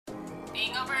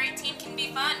Being over 18 can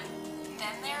be fun.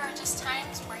 Then there are just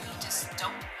times where you just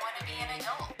don't want to be an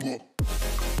adult.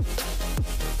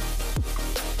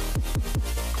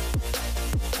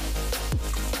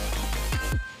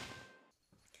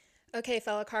 Okay,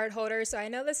 fellow card holders, so I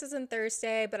know this isn't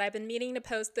Thursday, but I've been meaning to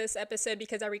post this episode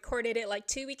because I recorded it like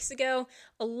 2 weeks ago.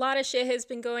 A lot of shit has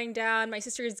been going down. My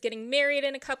sister is getting married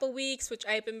in a couple weeks, which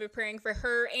I've been preparing for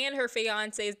her and her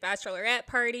fiance's bachelorette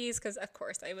parties, because of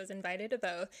course I was invited to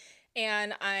both.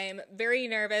 And I'm very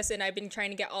nervous, and I've been trying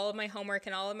to get all of my homework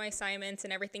and all of my assignments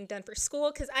and everything done for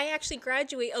school, because I actually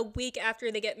graduate a week after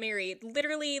they get married,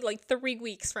 literally like 3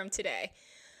 weeks from today.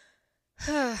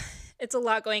 It's a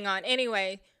lot going on.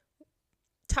 Anyway,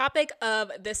 topic of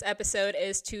this episode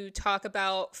is to talk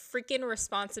about freaking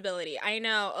responsibility. I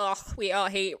know, we all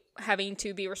hate having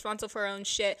to be responsible for our own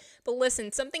shit, but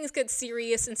listen, some things get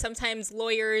serious, and sometimes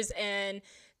lawyers and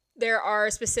there are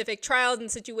specific trials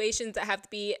and situations that have to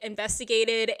be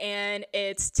investigated, and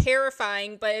it's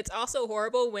terrifying, but it's also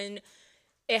horrible when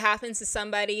it happens to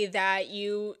somebody that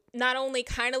you not only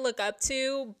kind of looked up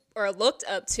to,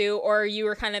 or you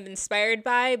were kind of inspired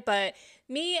by, but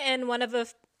me and one of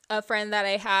a friend that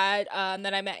I had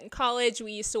that I met in college,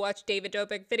 we used to watch David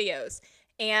Dobrik videos.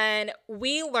 And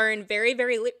we learned very,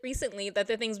 very recently that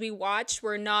the things we watched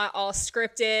were not all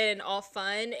scripted and all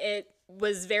fun. It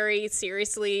was very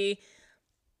seriously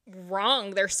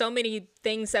wrong. There's so many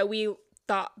things that we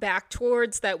thought back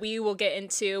towards that we will get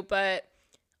into. But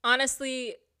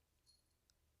honestly,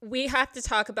 we have to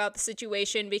talk about the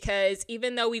situation because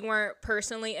even though we weren't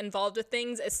personally involved with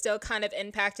things, it still kind of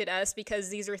impacted us because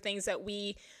these are things that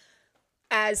we,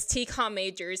 as TCOM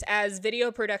majors, as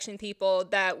video production people,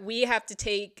 that we have to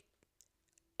take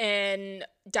and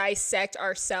dissect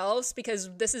ourselves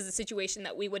because this is a situation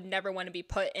that we would never want to be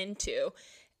put into,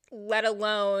 let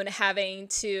alone having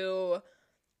to,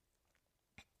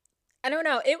 I don't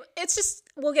know. It's just,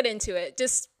 we'll get into it.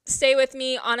 Just stay with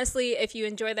me. Honestly, if you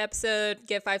enjoyed the episode,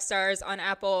 give 5 stars on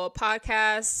Apple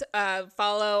Podcasts,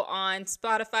 follow on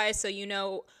Spotify so you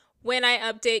know when I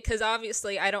update, because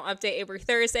obviously I don't update every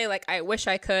Thursday like I wish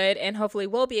I could, and hopefully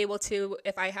we'll be able to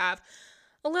if I have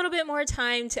a little bit more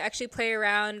time to actually play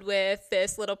around with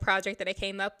this little project that I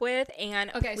came up with. And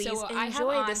okay, please so enjoy. I have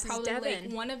on this probably is Devin.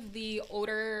 like one of the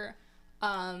older,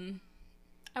 I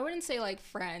wouldn't say like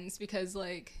friends because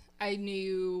like I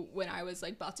knew when I was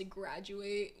like about to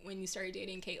graduate when you started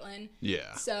dating Caitlin.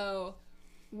 Yeah. So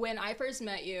when I first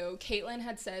met you, Caitlin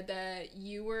had said that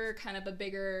you were kind of a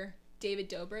bigger David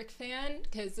Dobrik fan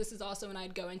because this is also when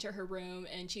I'd go into her room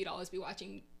and she'd always be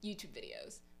watching YouTube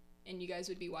videos and you guys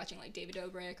would be watching like David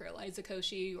Dobrik or Eliza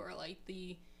Koshy or like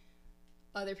the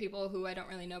other people who I don't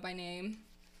really know by name.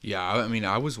 Yeah, I mean,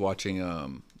 I was watching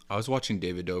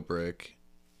David Dobrik.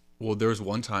 Well, there was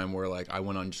one time where like I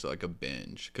went on just like a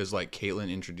binge because like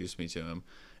Caitlin introduced me to him,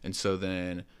 and so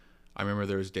then I remember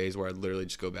there was days where I'd literally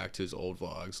just go back to his old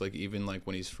vlogs, like even like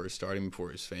when he's first starting before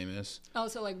he was famous. Oh,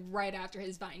 so like right after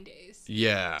his Vine days.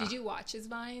 Yeah. Did you watch his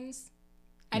Vines?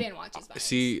 I didn't watch his Vines.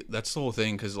 See, that's the whole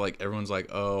thing because like everyone's like,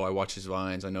 oh, I watch his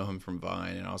Vines, I know him from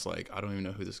Vine, and I was like, I don't even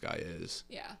know who this guy is.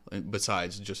 Yeah.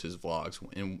 Besides just his vlogs,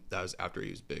 and that was after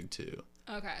he was big too.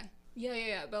 Okay.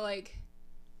 Yeah. But like,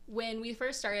 when we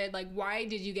first started, like, why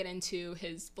did you get into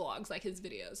his vlogs, like his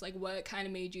videos? Like, what kind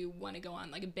of made you want to go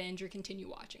on like a binge or continue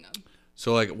watching them?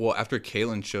 So like, well, after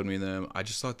Caitlin showed me them, I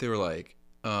just thought they were like,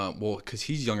 well, because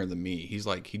he's younger than me. He's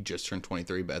like, he just turned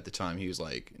 23, but at the time he was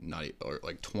like not, or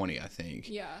like 20, I think.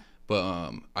 Yeah.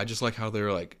 But I just like how they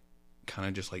were like, kind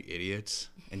of just like idiots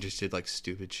and just did like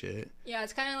stupid shit. Yeah,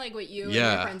 it's kind of like what you and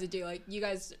your friends would do. Like, you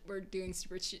guys were doing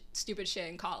stupid shit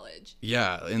in college.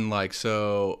 Yeah, and like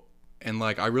so. And,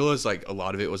 like, I realized, like, a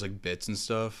lot of it was, like, bits and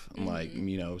stuff. And, like,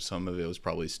 you know, some of it was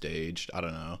probably staged. I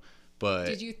don't know. But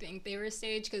did you think they were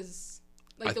staged? Because,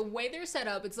 like, the way they're set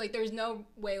up, it's like there's no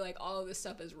way, like, all of this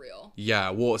stuff is real.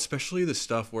 Yeah, well, especially the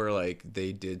stuff where, like,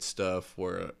 they did stuff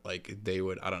where, like, they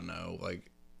would, I don't know, like,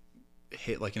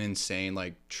 hit, like, an insane,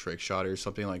 like, trick shot or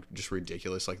something, like, just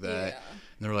ridiculous like that. Yeah.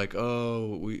 And they're like,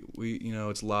 oh, we you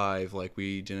know, it's live. Like,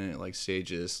 we didn't, like,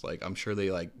 stage this. Like, I'm sure they,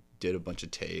 like, did a bunch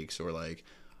of takes or, like,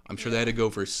 I'm sure they had to go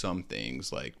for some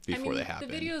things, like, before they happened.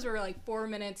 The videos were, like, 4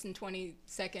 minutes and 20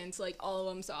 seconds, like, all of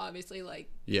them. So, obviously, like,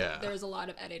 yeah, there was a lot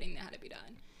of editing that had to be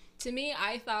done. To me,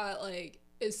 I thought, like,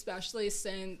 especially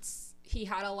since he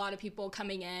had a lot of people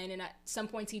coming in, and at some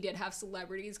points he did have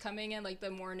celebrities coming in, like,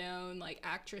 the more known, like,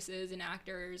 actresses and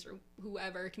actors or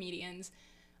whoever, comedians.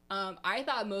 I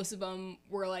thought most of them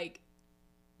were, like,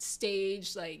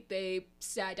 staged, like they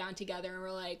sat down together and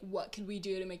were like, what could we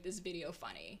do to make this video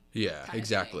funny? Yeah,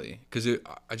 exactly. Because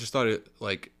I just thought it,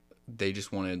 like, they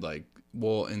just wanted like,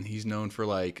 well, and he's known for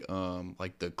like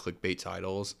the clickbait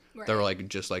titles that were Right. like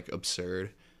just like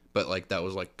absurd, but like that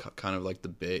was like kind of like the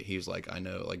bit. He's like, I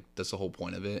know, like that's the whole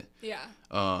point of it. Yeah.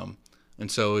 And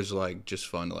so it was like just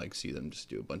fun to like see them just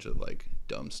do a bunch of like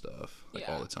dumb stuff like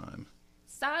Yeah. all the time.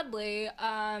 Sadly,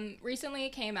 recently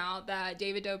it came out that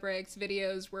David Dobrik's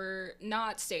videos were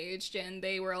not staged, and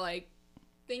they were like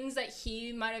things that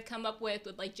he might have come up with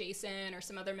like Jason or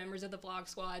some other members of the Vlog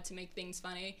Squad to make things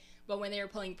funny. But when they were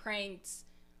pulling pranks,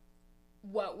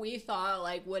 what we thought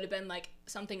like would have been like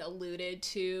something alluded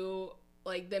to,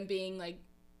 like them being like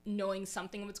knowing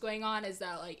something of what's going on, is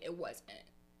that like it wasn't.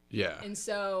 Yeah. And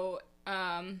so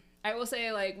I will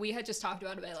say, like, we had just talked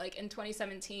about it, like in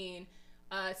 2017,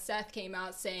 Seth came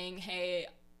out saying, hey,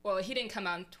 well, he didn't come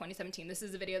out in 2017. This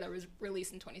is a video that was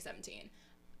released in 2017,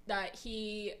 that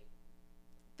he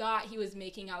thought he was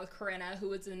making out with Corinna, who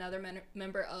was another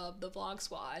member of the Vlog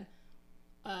Squad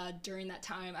during that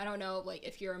time. I don't know, like,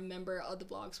 if you're a member of the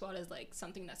Vlog Squad is like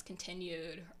something that's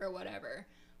continued or whatever.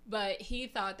 But he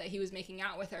thought that he was making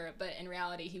out with her, but in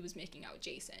reality, he was making out with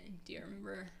Jason. Do you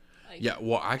remember? Like, Yeah,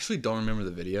 well, I actually don't remember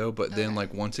the video, but then Okay.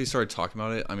 like once they started talking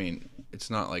about it, I mean, it's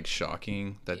not like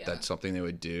shocking that Yeah. that's something they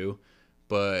would do,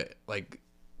 but like,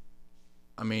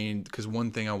 I mean, because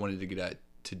one thing I wanted to get at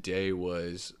today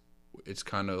was it's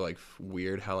kind of like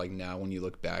weird how like now when you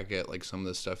look back at like some of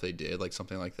the stuff they did, like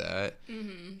something like that,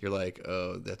 you're like,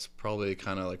 oh, that's probably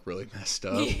kind of like really messed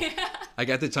up. Yeah. Like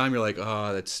at the time you're like,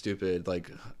 oh, that's stupid, like,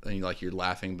 and you're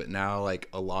laughing, but now like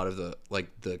a lot of the like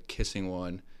the kissing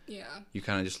one, Yeah. you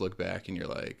kind of just look back and you're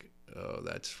like, oh,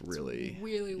 that's really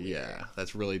really weird. yeah,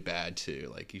 that's really bad too,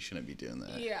 like you shouldn't be doing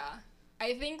that. Yeah.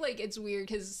 I think, like, it's weird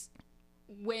because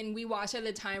when we watched at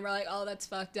the time, we're like, oh, that's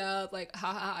fucked up. Like,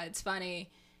 haha, it's funny.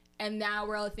 And now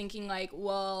we're all thinking, like,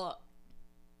 well,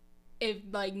 if,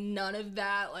 like, none of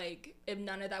that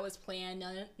was planned,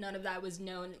 none of that was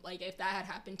known, like, if that had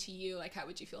happened to you, like, how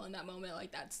would you feel in that moment?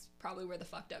 Like, that's probably where the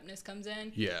fucked upness comes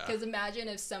in. Yeah. Because imagine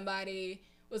if somebody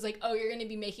was like, oh, you're going to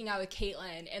be making out with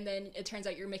Caitlyn, and then it turns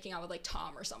out you're making out with, like,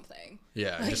 Tom or something.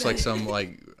 Yeah, Like just that. like some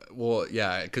like, well,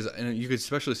 yeah, because and you could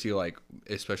especially see like,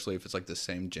 especially if it's like the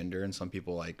same gender, and some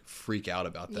people like freak out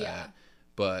about that. Yeah.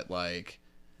 But like,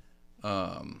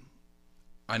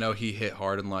 I know he hit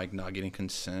hard in like not getting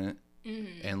consent,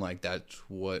 and like that's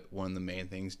what one of the main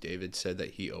things David said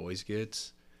that he always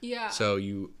gets. Yeah. So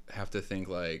you have to think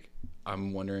like,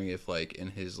 I'm wondering if like in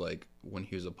his like when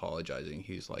he was apologizing,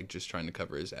 he's like just trying to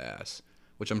cover his ass,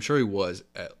 which I'm sure he was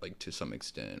at like to some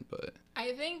extent, but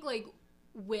I think, like,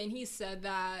 when he said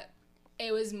that,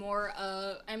 it was more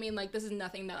of, I mean, like, this is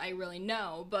nothing that I really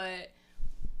know, but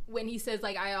when he says,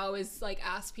 like, I always, like,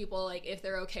 ask people, like, if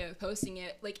they're okay with posting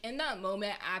it, like, in that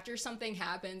moment, after something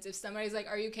happens, if somebody's like,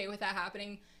 are you okay with that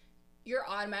happening, you're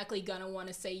automatically gonna want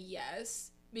to say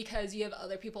yes, because you have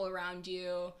other people around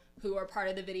you who are part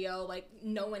of the video. Like,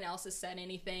 no one else has said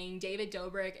anything. David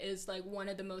Dobrik is, like, one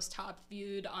of the most top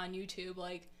viewed on YouTube.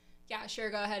 Like, yeah, sure,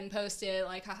 go ahead and post it.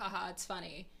 Like, ha ha ha, it's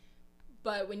funny.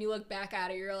 But when you look back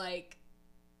at it, you're like,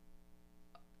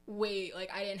 wait, like,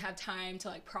 I didn't have time to,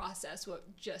 like, process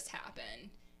what just happened.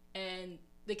 And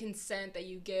the consent that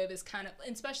you give is kind of,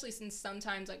 especially since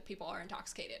sometimes, like, people are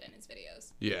intoxicated in his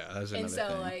videos. yeah, that's another And so,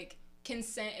 thing. like,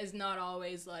 consent is not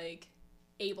always, like,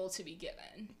 able to be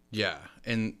given. Yeah,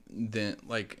 and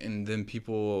then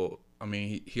people. I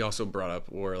mean, he also brought up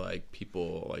where like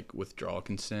people like withdraw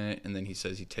consent, and then he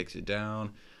says he takes it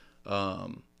down.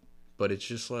 But it's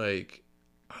just like,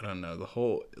 I don't know, the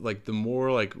whole like the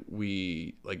more like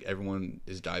we like everyone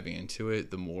is diving into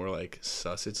it, the more like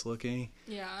sus it's looking.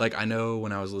 Yeah. Like I know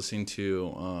when I was listening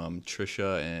to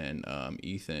Trisha and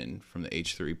Ethan from the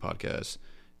H3 podcast,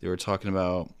 they were talking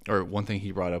about, or one thing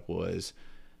he brought up was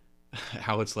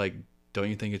how it's like, don't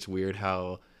you think it's weird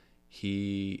how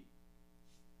he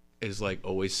is like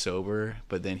always sober,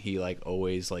 but then he like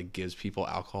always like gives people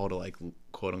alcohol to like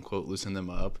quote unquote loosen them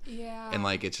up. Yeah. And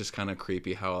like it's just kind of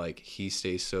creepy how like he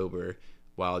stays sober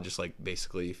while just like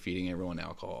basically feeding everyone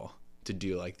alcohol to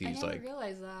do like I these never like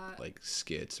realized that. like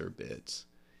skits or bits.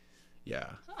 Yeah.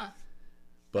 Huh.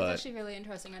 But That's actually really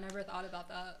interesting. I never thought about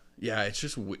that. yeah, it's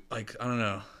just like I don't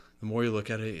know. The more you look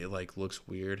at it, it like looks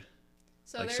weird.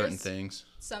 So Like there's certain things.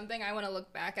 something I want to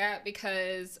look back at,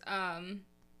 because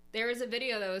there was a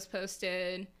video that was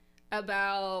posted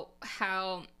about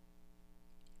how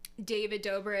David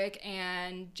Dobrik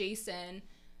and Jason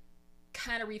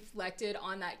kind of reflected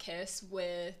on that kiss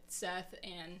with Seth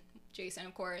and Jason,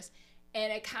 of course.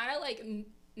 And it kind of like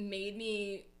made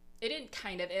me, it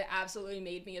absolutely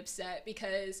made me upset,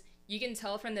 because you can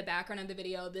tell from the background of the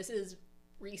video, this is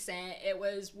recent. It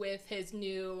was with his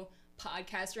new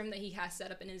podcast room that he has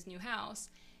set up in his new house.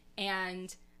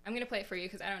 And I'm going to play it for you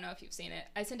because I don't know if you've seen it.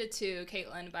 I sent it to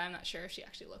Caitlin, but I'm not sure if she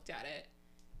actually looked at it.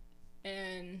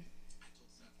 And I told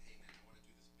Seth, hey man, I want to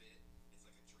do this bit. It's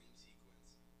like a dream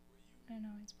sequence where you. I don't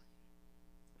know. It's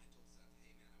I told Seth,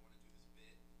 hey man, I want to do this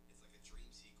bit. It's like a dream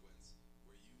sequence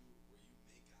where you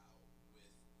make out with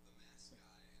the mask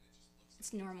guy, and it just looks.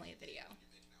 It's normally a video.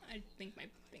 I think my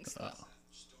thing's slow.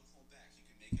 Just don't hold back. You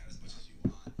can make out as much as you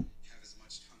want, have as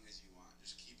much tongue as you want.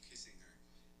 Just keep kissing her.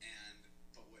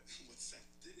 But what Seth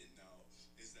didn't know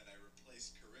is that I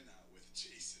replaced Corinna with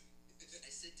Jason. I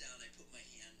sit down, I put my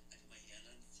hand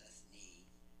on Seth's knee,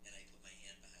 and I put my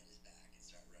hand behind his back and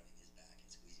start rubbing his back and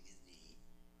squeezing his knee.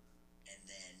 And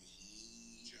then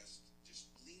he Just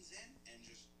leans in and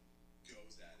just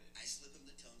goes at it. I slip him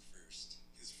the tongue first.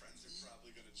 His friends are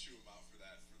probably gonna chew him out for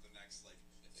that for the next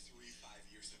 3-5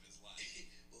 years of his life.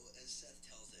 Well, as Seth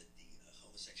tells it, the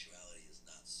homosexuality is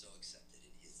not so accepted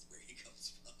in his where he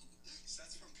comes from.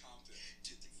 Seth's from Compton.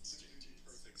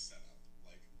 Perfect setup.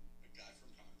 Like a guy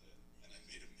from Compton, and I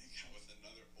made him make out with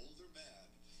another older man.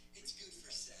 It's good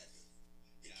for Seth.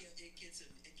 Yeah. It gets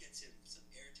him some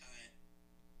airtime.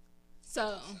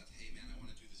 So, Seth, hey man, I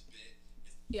want to do this bit.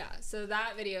 yeah, so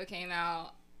that video came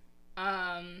out.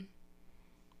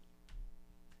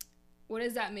 What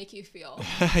does that make you feel?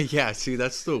 Yeah, see,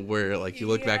 that's the where like you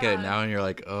look back at it Yeah. now and you're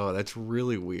like, oh, that's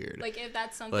really weird. Like, if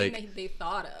that's something Like, that they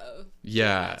thought of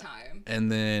yeah, at that time.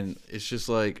 and then it's just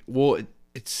like, well,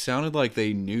 it sounded like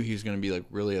they knew he was gonna be like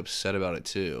really upset about it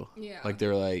too. Yeah. Like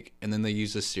they're like, and then they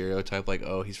use the stereotype like,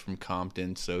 oh, he's from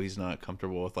Compton, so he's not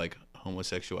comfortable with like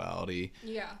homosexuality.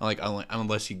 Yeah. Like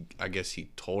unless I guess he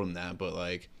told him that, but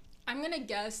like, I'm gonna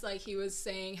guess like he was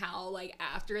saying how like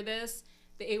after this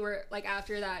they were like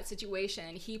after that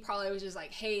situation he probably was just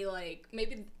like, hey, like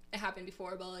maybe it happened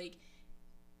before, but like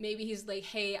maybe he's like,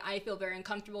 hey, I feel very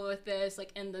uncomfortable with this,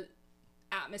 like in the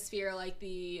atmosphere, like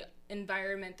the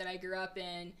environment that I grew up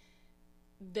in,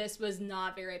 this was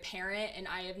not very apparent and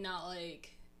I have not like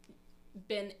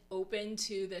been open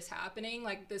to this happening,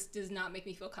 like this does not make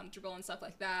me feel comfortable and stuff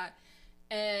like that.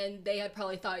 And they had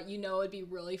probably thought, it'd be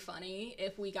really funny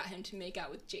if we got him to make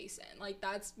out with Jason. Like,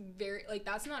 that's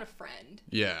that's not a friend.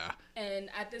 yeah, And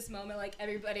at this moment, like,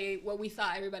 we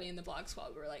thought everybody in the Vlog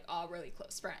Squad were, like, all really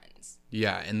close friends.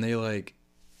 yeah, and they like,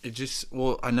 it just,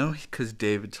 well, I know because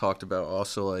David talked about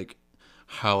also like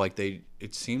how like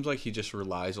it seems like he just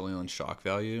relies only on shock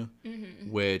value,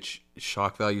 which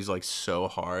shock value is like so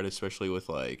hard, especially with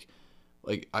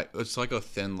it's like a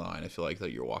thin line I feel like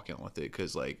that you're walking on with it,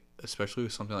 because like especially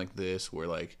with something like this where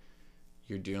like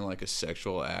you're doing like a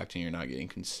sexual act and you're not getting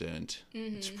consent,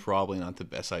 it's probably not the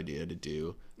best idea to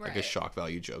do like a Right. shock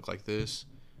value joke like this.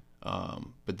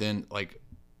 But then like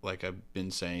I've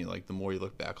been saying, like the more you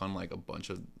look back on like a bunch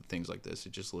of things like this,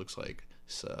 it just looks like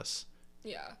sus.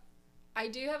 Yeah. I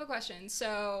do have a question.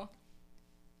 So,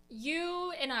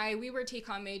 you and we were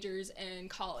TCOM majors in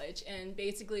college, and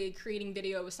basically creating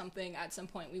video was something at some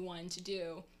point we wanted to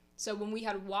do. So when we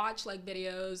had watched like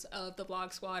videos of the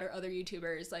Vlog Squad or other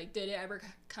YouTubers, like did it ever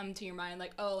come to your mind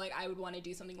like, oh, like I would want to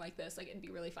do something like this, like it'd be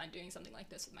really fun doing something like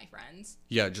this with my friends?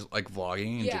 Yeah, just like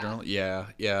vlogging in Yeah. general.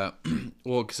 Yeah.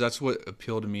 Well, because that's what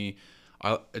appealed to me.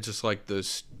 It's just like the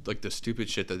stupid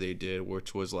shit that they did,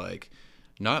 which was like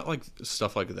not like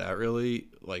stuff like that really,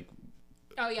 like,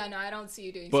 Oh yeah, no, I don't see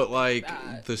you doing but something like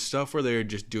that. the stuff where they're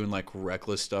just doing like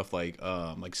reckless stuff, like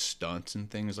stunts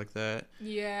and things like that.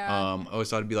 Yeah. I always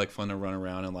thought it'd be like fun to run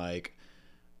around and like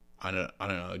I don't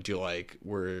know, do like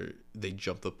where they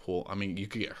jump the pool. I mean, you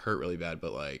could get hurt really bad,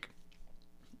 but like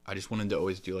I just wanted to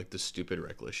always do like the stupid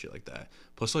reckless shit like that.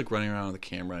 Plus like running around with the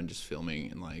camera and just filming,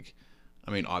 and like,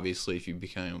 I mean, obviously if you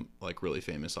become like really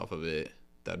famous off of it,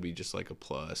 that'd be just like a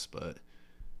plus, but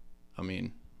I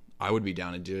mean, I would be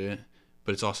down to do it,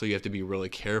 but it's also you have to be really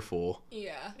careful.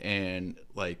 Yeah. And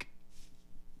like,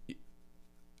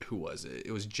 who was it?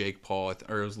 It was Jake Paul,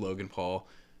 or it was Logan Paul,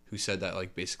 who said that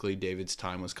like basically David's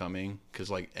time was coming, because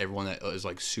like everyone that is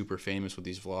like super famous with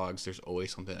these vlogs, there's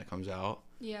always something that comes out.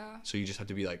 Yeah. So you just have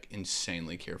to be like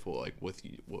insanely careful like with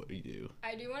what you do.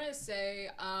 I do want to say,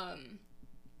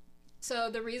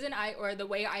 so the reason the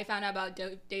way I found out about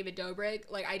David Dobrik,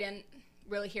 like I didn't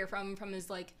really hear from his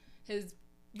like his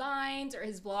vines or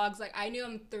his vlogs. Like I knew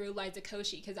him through Liza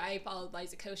Koshy, because I followed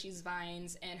Liza Koshy's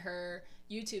vines and her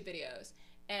YouTube videos.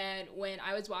 And when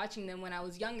I was watching them when I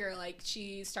was younger, like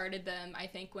she started them, I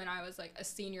think when I was like a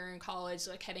senior in college,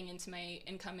 like heading into my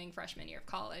incoming freshman year of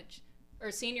college,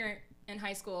 or senior in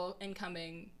high school,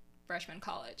 incoming freshman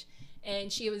college.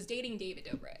 And she was dating David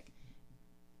Dobrik.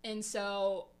 And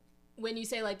so when you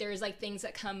say like there's like things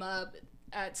that come up,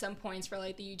 at some points for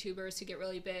like the YouTubers who get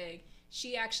really big.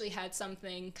 She actually had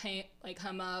something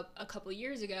come up a couple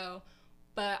years ago,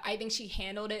 but I think she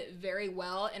handled it very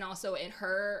well. And also in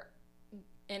her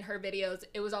videos,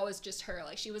 it was always just her.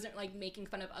 Like, she wasn't like making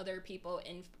fun of other people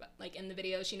in the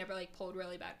videos. She never like pulled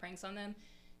really bad pranks on them.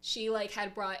 She like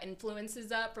had brought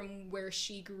influences up from where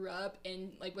she grew up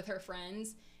in like with her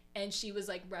friends, and she was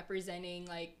like representing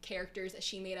like characters that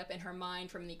she made up in her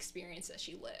mind from the experience that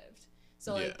she lived.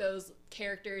 So like those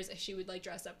characters that she would like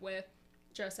dress up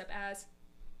as,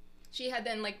 she had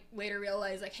then like later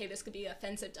realized like, hey, this could be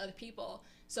offensive to other people.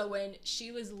 So when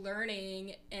she was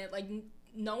learning, and like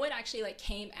no one actually like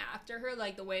came after her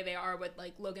like the way they are with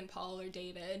like Logan Paul or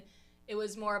David. It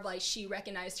was more of like she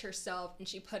recognized herself and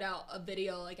she put out a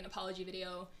video, like an apology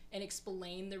video, and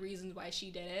explained the reasons why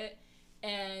she did it.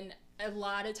 And a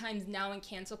lot of times now in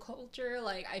cancel culture,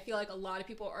 like I feel like a lot of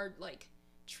people are like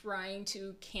trying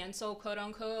to cancel, quote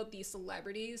unquote, these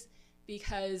celebrities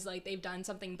because like they've done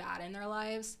something bad in their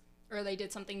lives, or they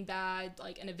did something bad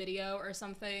like in a video or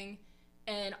something,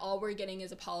 and all we're getting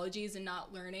is apologies and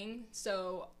not learning.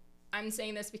 So I'm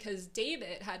saying this because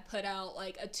David had put out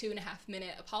like a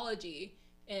 2.5-minute apology,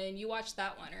 and you watched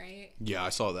that one, right? Yeah, I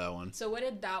saw that one. So what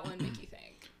did that one make you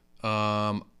think?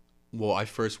 Well, I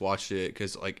first watched it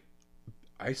because like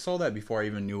I saw that before I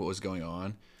even knew what was going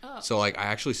on. Oh. So like I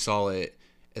actually saw it,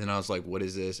 and then I was like, what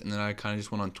is this? And then I kind of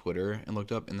just went on Twitter and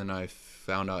looked up, and then I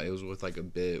found out it was with like a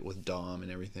bit with Dom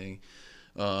and everything.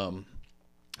 So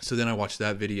then I watched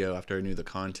that video after I knew the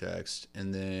context,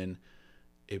 and then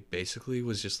it basically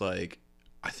was just like,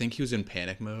 I think he was in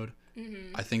panic mode.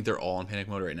 Mm-hmm. I think they're all in panic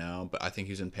mode right now, but I think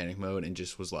he was in panic mode and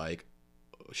just was like,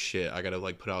 oh, shit, I gotta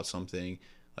like put out something.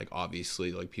 Like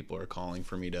obviously like people are calling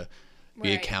for me to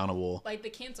be accountable. Like the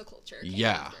cancel culture.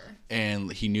 Yeah.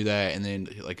 And he knew that, and then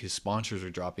like his sponsors are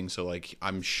dropping, so like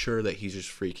I'm sure that he's just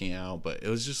freaking out. But it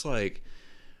was just like,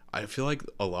 I feel like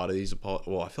a lot of these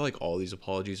I feel like all these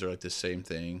apologies are like the same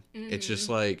thing. Mm-hmm. It's just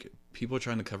like people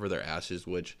trying to cover their asses,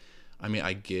 which I mean,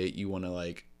 I get you want to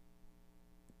like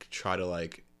try to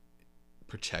like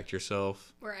protect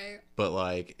yourself. Right. But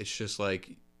like it's just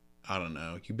like, I don't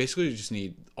know. You basically just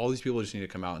need, all these people just need to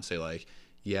come out and say like,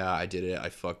 yeah, I did it. I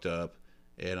fucked up,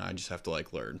 and I just have to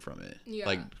like learn from it. Yeah.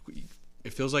 Like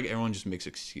it feels like everyone just makes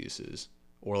excuses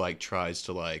or like tries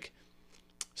to like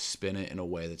spin it in a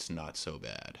way that's not so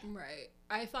bad. Right.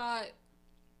 I thought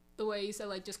the way you said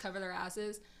like just cover their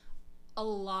asses,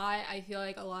 I feel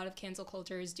like a lot of cancel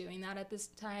culture is doing that at this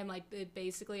time. Like they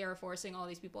basically are forcing all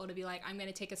these people to be like, I'm going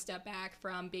to take a step back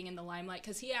from being in the limelight,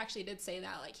 because he actually did say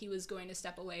that like he was going to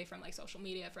step away from like social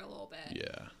media for a little bit.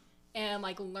 Yeah. And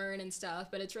like learn and stuff.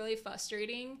 But it's really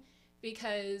frustrating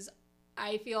because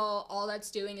I feel all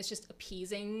that's doing is just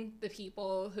appeasing the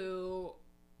people who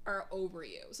are over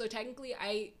you. So technically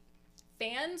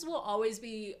fans will always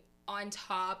be on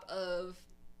top of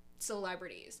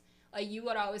celebrities. Like you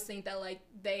would always think that like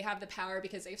they have the power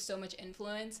because they have so much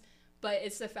influence, but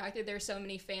it's the fact that there's so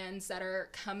many fans that are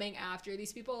coming after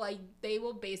these people. Like they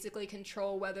will basically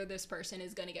control whether this person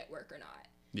is going to get work or not.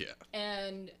 Yeah.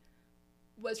 And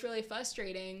what's really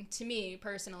frustrating to me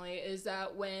personally is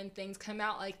that when things come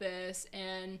out like this,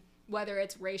 and whether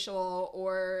it's racial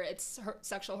or it's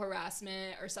sexual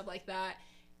harassment or stuff like that,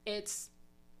 it's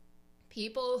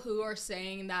people who are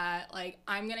saying that like,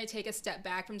 I'm gonna take a step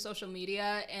back from social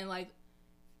media and like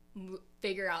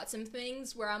figure out some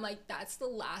things, where I'm like, that's the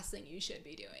last thing you should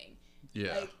be doing.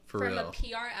 Yeah, like, for real. From a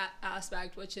PR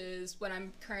aspect, which is what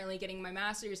I'm currently getting my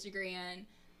master's degree in,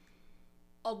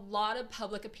 a lot of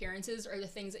public appearances are the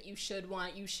things that you should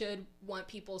want. You should want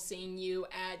people seeing you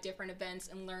at different events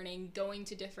and learning, going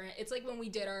to different, it's like when we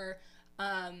did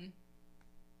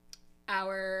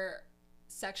our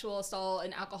sexual assault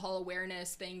and alcohol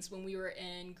awareness things when we were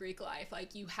in Greek life.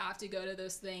 Like you have to go to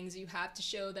those things. You have to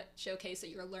showcase that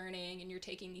you're learning and you're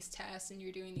taking these tests and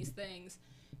you're doing these things,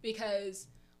 because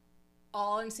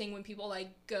all I'm seeing when people like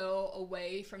go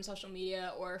away from social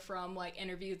media or from like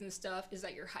interviews and stuff is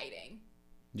that you're hiding.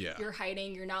 Yeah. You're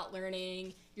hiding, you're not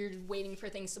learning, you're waiting for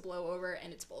things to blow over,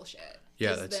 and it's bullshit.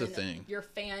 Yeah, that's the thing. Your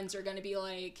fans are going to be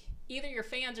like, either your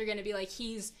fans are going to be like,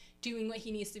 he's doing what he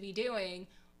needs to be doing,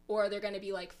 or they're going to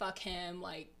be like, fuck him,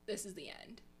 like, this is the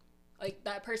end. Like,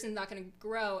 that person's not going to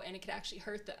grow, and it could actually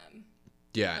hurt them.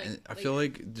 Yeah, like, and I feel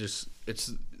like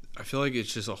I feel like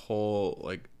it's just a whole,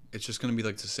 like, it's just going to be,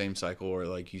 like, the same cycle where,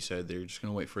 like you said, they're just going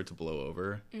to wait for it to blow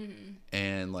over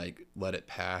and, like, let it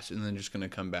pass, and then just going to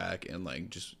come back and, like,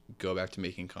 just go back to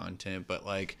making content. But,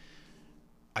 like,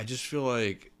 I just feel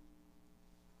like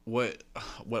what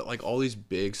like all these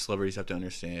big celebrities have to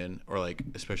understand, or like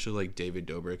especially like David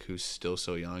Dobrik, who's still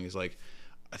so young, is like,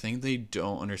 I think they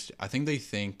don't understand. I think they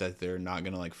think that they're not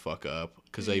gonna like fuck up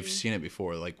because they've seen it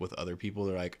before. Like with other people,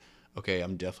 they're like, okay,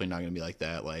 I'm definitely not gonna be like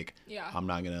that. Like, Yeah. I'm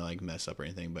not gonna like mess up or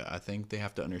anything. But I think they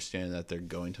have to understand that they're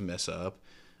going to mess up.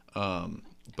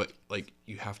 But like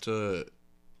you have to,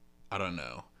 I don't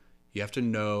know, you have to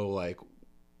know like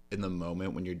in the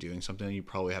moment when you're doing something, you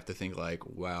probably have to think like,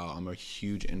 wow, I'm a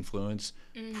huge influence.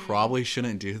 Probably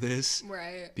shouldn't do this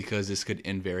Right. because this could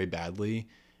end very badly.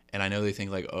 And I know they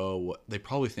think like, oh, they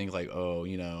probably think like, oh,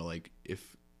 you know, like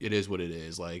if it is what it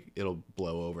is, like it'll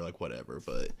blow over, like whatever.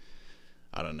 But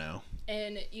I don't know.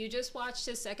 And you just watched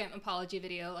his second apology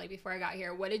video, like before I got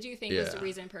here. What did you think was the Yeah.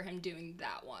 reason for him doing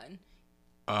that one?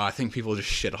 I think people just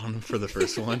shit on him for the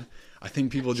first one. I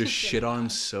think people just shit on him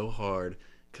so hard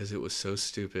because it was so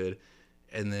stupid.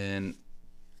 And then,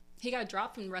 He got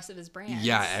dropped from the rest of his brands.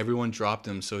 yeah, everyone dropped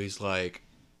him. So he's like,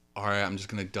 all right, I'm just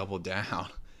going to double down.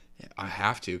 I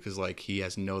have to because, like, he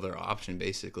has no other option,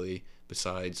 basically,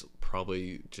 besides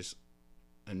probably just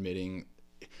admitting.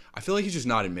 I feel like he's just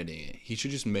not admitting it. He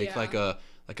should just make, Yeah.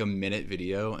 like a minute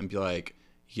video and be like,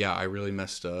 yeah, I really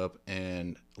messed up.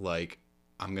 And, like,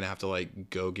 I'm going to have to, like,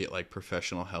 go get, like,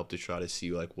 professional help to try to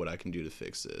see, like, what I can do to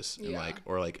fix this. And, Yeah. like,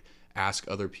 or, like, ask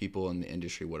other people in the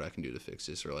industry what I can do to fix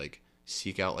this. Or, like,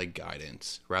 seek out, like,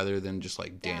 guidance rather than just,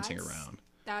 like, dancing around.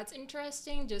 That's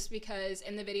interesting just because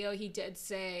in the video he did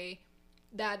say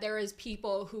that there was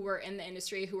people who were in the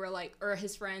industry who were like, or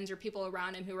his friends or people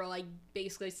around him who were like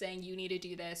basically saying, you need to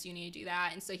do this, you need to do that.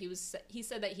 And so he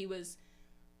said that he was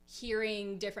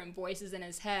hearing different voices in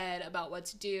his head about what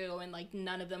to do and like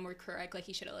none of them were correct. Like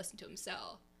he should have listened to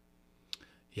himself.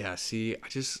 Yeah, see,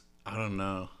 I don't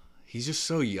know. He's just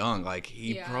so young. Like,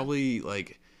 he Yeah. probably,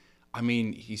 like, I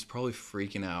mean, he's probably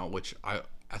freaking out, which I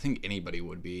think anybody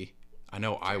would be. I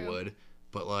know I True. would.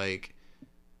 But, like,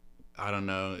 I don't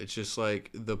know. It's just, like,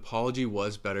 the apology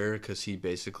was better because he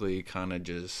basically kind of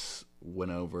just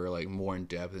went over, like, more in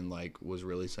depth and, like, was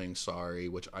really saying sorry,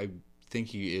 which I think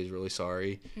he is really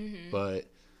sorry. But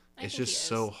I it's think just he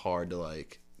so is. hard to,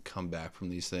 like, come back from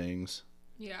these things.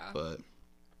 Yeah. But,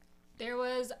 There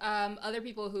was other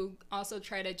people who also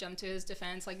tried to jump to his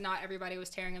defense. Like, not everybody was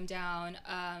tearing him down.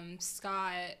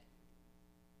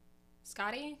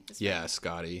 Scotty? His yeah, name?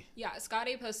 Scotty. Yeah,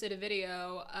 Scotty posted a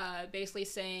video basically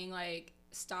saying, like,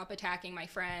 stop attacking my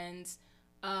friends.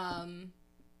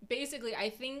 Basically, I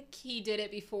think he did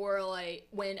it before, like,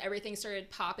 when everything started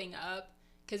popping up,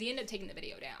 because he ended up taking the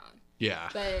video down. Yeah.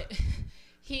 But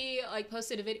he, like,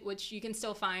 posted a video, which you can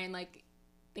still find, like,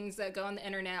 things that go on the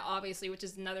internet, obviously, which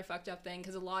is another fucked up thing,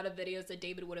 because a lot of videos that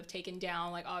David would have taken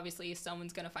down, like, obviously,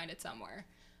 someone's gonna find it somewhere.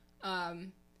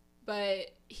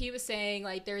 But he was saying,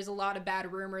 like, there's a lot of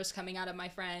bad rumors coming out of my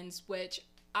friends, which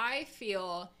I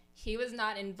feel he was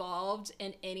not involved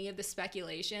in any of the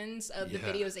speculations of the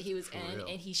Yeah, videos that he was for in, real.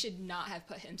 and he should not have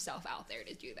put himself out there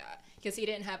to do that, because he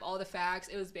didn't have all the facts.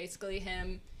 It was basically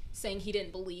him saying he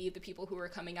didn't believe the people who were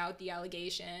coming out with the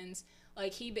allegations.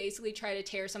 Like, he basically tried to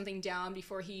tear something down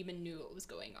before he even knew what was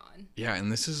going on. Yeah,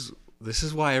 and this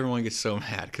is why everyone gets so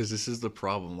mad, because this is the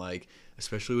problem. Like,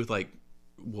 especially with like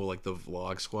the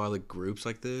vlog squad, like groups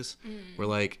like this, where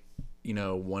like, you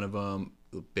know, one of them,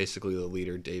 basically the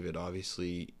leader, David,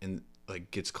 obviously, and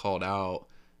like gets called out,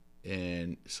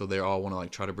 and so they all want to like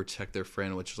try to protect their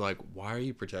friend, which is like, why are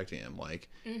you protecting him? Like,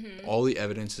 all the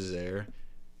evidence is there,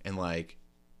 and like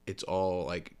it's all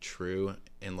like true,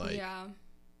 and like Yeah.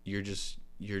 you're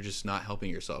just not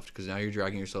helping yourself, because now you're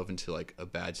dragging yourself into like a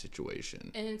bad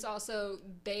situation. And it's also,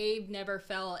 they've never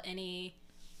felt any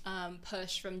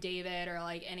push from David or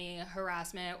like any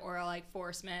harassment or like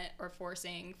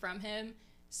forcing from him.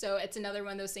 So it's another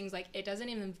one of those things, like, it doesn't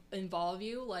even involve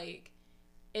you. Like,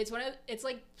 it's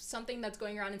like something that's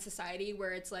going around in society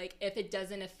where it's like, if it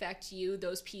doesn't affect you,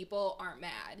 those people aren't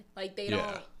mad. Like, they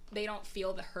don't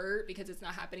feel the hurt because it's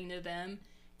not happening to them,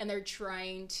 and they're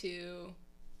trying to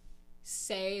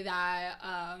say that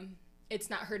it's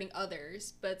not hurting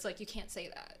others, but it's like, you can't say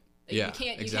that. Like, Yeah, you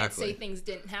can't exactly. say things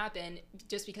didn't happen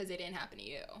just because they didn't happen to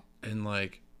you. And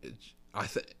like I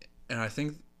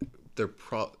think they're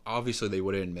obviously they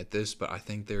wouldn't admit this, but I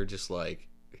think they're just like,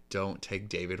 don't take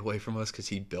David away from us because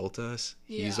he built us.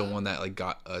 He's the Yeah. one that like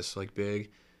got us like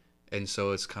big. And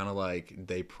so it's kind of like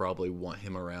they probably want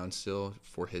him around still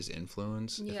for his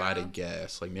influence. If I had to Yeah.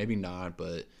 guess, like maybe not,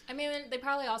 but I mean, they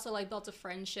probably also like built a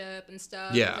friendship and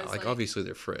stuff. yeah, because, like obviously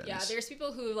they're friends. Yeah, there's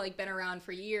people who like been around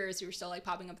for years who are still like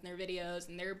popping up in their videos,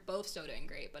 and they're both still doing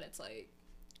great. But it's like,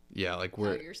 yeah, like how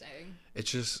we're you're saying.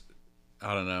 it's just,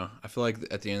 I don't know. I feel like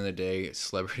at the end of the day,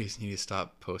 celebrities need to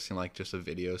stop posting like just a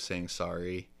video saying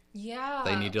sorry Yeah.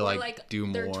 They need to, Or, like,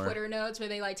 do their more. Twitter notes where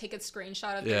they like take a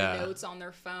screenshot of their Yeah. notes on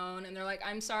their phone and they're like,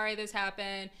 I'm sorry this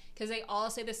happened. Because they all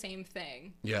say the same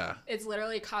thing. Yeah. It's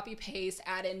literally copy paste,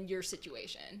 add in your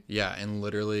situation. Yeah, and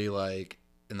literally like,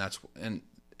 and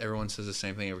everyone says the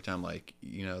same thing every time. Like,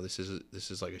 this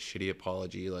is like a shitty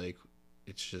apology. Like,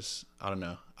 it's just, I don't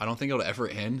know. I don't think it'll ever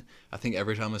end. I think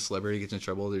every time a celebrity gets in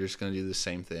trouble, they're just gonna do the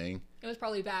same thing. It was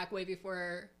probably back way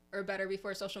before, or better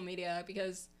before social media,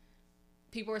 because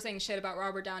people were saying shit about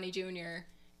Robert Downey Jr.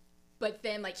 But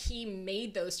then, like, he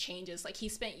made those changes. Like, he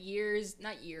spent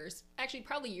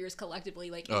probably years collectively,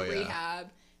 like, in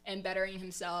rehab and bettering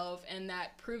himself, and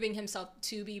that proving himself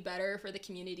to be better for the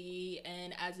community.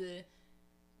 And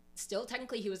still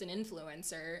technically he was an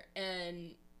influencer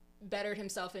and bettered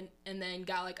himself and then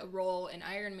got, like, a role in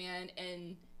Iron Man.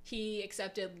 And he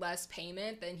accepted less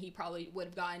payment than he probably would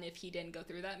have gotten if he didn't go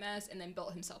through that mess, and then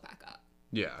built himself back up.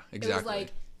 Yeah, exactly. It was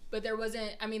like, but there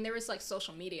wasn't, I mean, there was like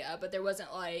social media, but there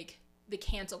wasn't like the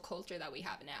cancel culture that we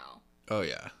have now. Oh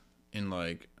yeah, and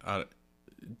like, But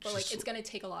like, it's gonna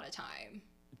take a lot of time.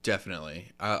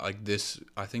 Definitely. I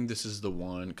think this is the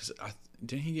one, because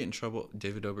didn't he get in trouble?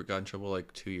 David Dobrik got in trouble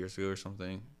like 2 years ago or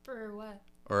something. For what?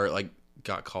 Or like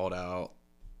got called out.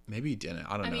 Maybe he didn't.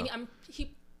 I don't know. I mean,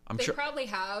 they sure. probably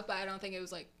have, but I don't think it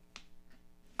was like.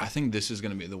 I think this is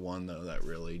gonna be the one though that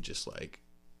really just like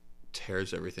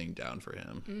tears everything down for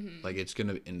him. Mm-hmm. Like, it's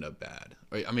gonna end up bad.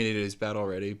 I mean, it is bad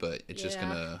already, but it's just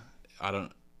gonna.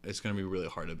 It's gonna be really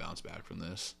hard to bounce back from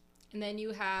this. And then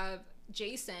you have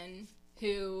Jason,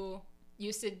 who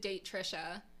used to date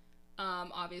Trisha,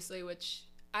 obviously, which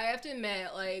I have to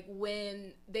admit, like,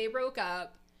 when they broke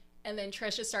up and then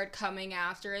Trisha started coming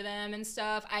after them and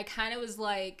stuff, I kind of was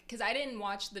like, because I didn't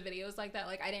watch the videos like that,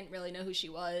 like, I didn't really know who she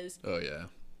was. Oh yeah.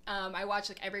 I watched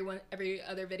like every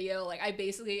other video. Like, I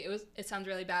basically, it sounds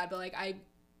really bad, but like, I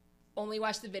only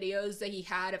watched the videos that he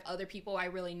had of other people I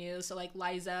really knew. So like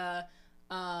Liza,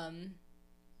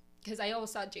 because I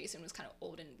always thought Jason was kind of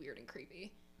old and weird and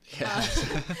creepy. Yeah.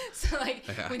 So like,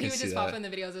 Yeah, when he would just pop in the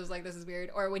videos, it was like, this is weird.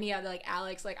 Or when he had like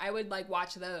Alex, like, I would like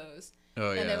watch those.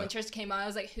 Oh yeah. And then when Trisha came on, I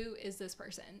was like, who is this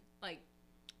person? Like,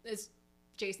 it's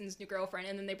Jason's new girlfriend.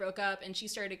 And then they broke up, and she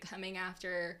started coming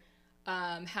after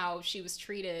how she was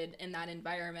treated in that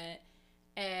environment.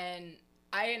 And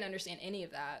I didn't understand any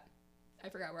of that. I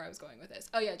forgot where I was going with this.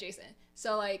 Oh yeah, Jason.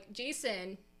 So like,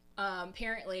 Jason,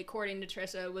 apparently, according to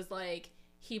Trisha, was like,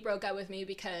 he broke up with me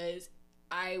because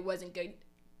I wasn't good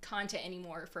content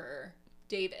anymore for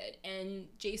David. And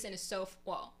Jason is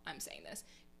I'm saying this,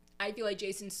 I feel like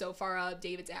Jason's so far up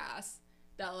David's ass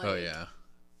that like, oh yeah.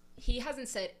 He hasn't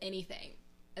said anything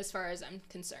as far as I'm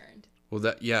concerned. Well,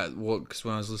 because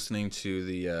when I was listening to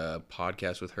the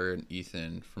podcast with her and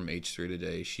Ethan from H3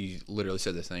 today, she literally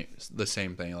said the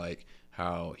same thing, like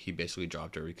how he basically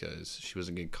dropped her because she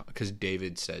wasn't good, because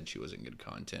David said she wasn't good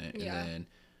content. Yeah. And then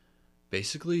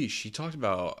basically she talked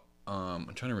about, I'm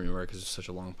trying to remember because it's such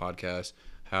a long podcast,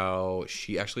 how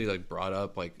she actually like brought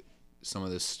up like some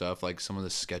of this stuff, like some of the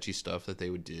sketchy stuff that they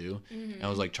would do. Mm-hmm. And I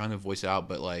was like trying to voice it out,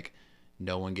 but like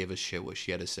no one gave a shit what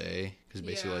she had to say, because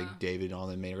basically like David and all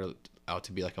that made her out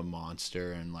to be like a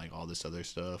monster and like all this other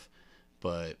stuff.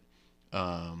 But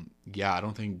yeah, I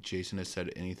don't think Jason has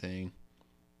said anything.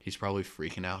 He's probably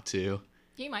freaking out too.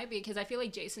 He might be, because I feel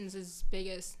like Jason's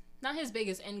not his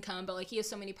biggest income, but like he has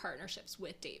so many partnerships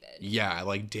with David. Yeah,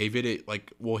 like David,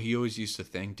 he always used to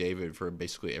thank David for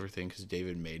basically everything because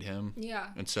David made him. Yeah.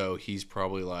 And so he's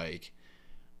probably like,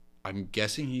 I'm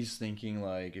guessing he's thinking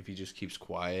like, if he just keeps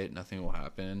quiet, nothing will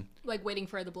happen. Like waiting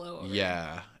for the blow over.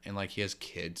 Yeah, and like he has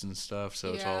kids and stuff,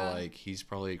 so it's all like he's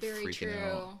probably like, very freaking true.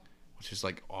 out, which is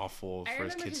like awful for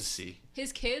his kids to see.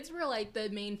 His kids were like the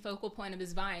main focal point of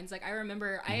his vines. Like I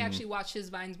remember, I actually watched his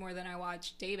vines more than I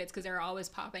watched David's because they were always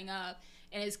popping up.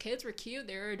 And his kids were cute.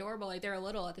 They were adorable. Like they were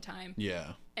little at the time.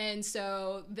 Yeah. And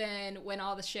so then when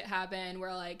all the shit happened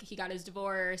where like he got his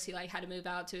divorce, he like had to move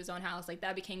out to his own house. Like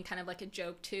that became kind of like a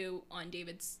joke too on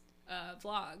David's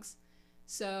vlogs.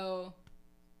 So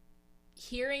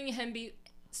hearing him be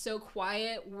so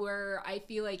quiet, where I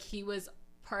feel like he was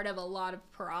part of a lot of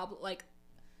like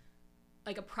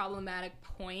a problematic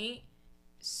point,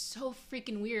 so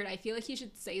freaking weird. I feel like he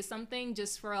should say something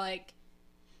just for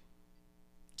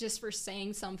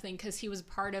saying something, because he was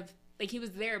part of, like, he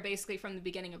was there basically from the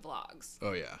beginning of vlogs.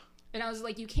 Oh yeah. And I was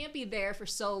like, you can't be there for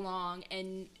so long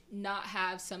and not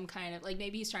have some kind of, like,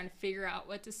 maybe he's trying to figure out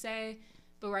what to say,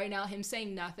 but right now him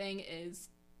saying nothing is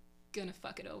gonna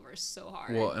fuck it over so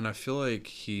hard. Well, and I feel like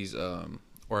he's I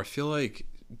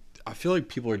feel like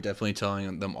people are definitely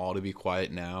telling them all to be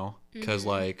quiet now, because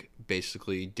like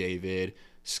basically David,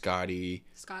 Scotty,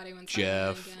 Scotty went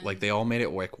Jeff, again. like they all made it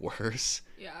like worse.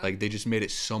 Yeah. Like they just made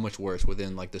it so much worse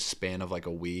within like the span of like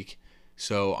a week.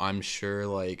 So I'm sure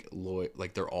like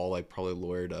they're all like probably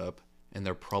lawyered up, and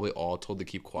they're probably all told to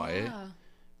keep quiet. Yeah.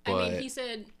 But I mean, he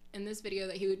said in this video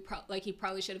that he would he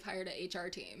probably should have hired an HR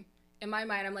team. In my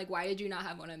mind, I'm like, why did you not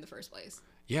have one in the first place?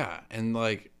 yeah, and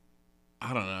like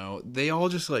I don't know, they all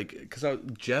just like because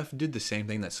Jeff did the same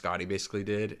thing that Scotty basically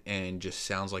did, and just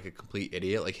sounds like a complete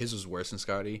idiot. Like his was worse than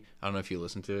Scotty. I don't know if you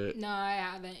listened to it. No, I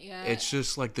haven't yet. It's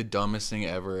just like the dumbest thing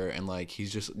ever, and like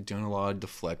he's just doing a lot of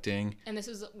deflecting. And this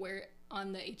is where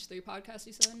on the H3 podcast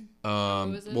you said?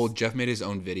 Was this? Well, Jeff made his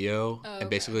own video, Oh, and okay.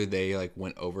 basically they like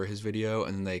went over his video,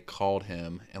 and then they called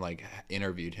him and like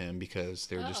interviewed him because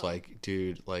they were just Oh. like,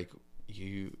 dude, like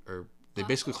you are. They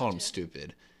basically called him watch it.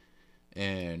 stupid,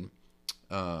 and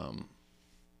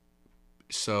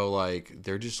so like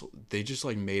they just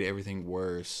like made everything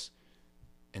worse,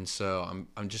 and so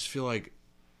I'm just feel like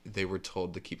they were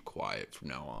told to keep quiet from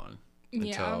now on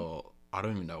until I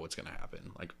don't even know what's gonna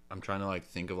happen. Like I'm trying to like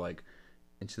think of like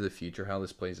into the future how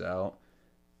this plays out,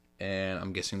 and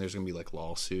I'm guessing there's gonna be like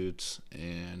lawsuits,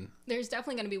 and There's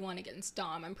definitely going to be one against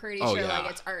Dom. I'm pretty Oh, sure yeah.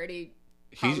 like it's already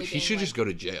he probably he being, should like- just go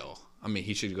to jail. I mean,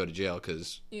 he should go to jail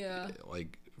because Yeah.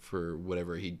 like for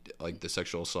whatever he like the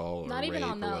sexual assault or Not even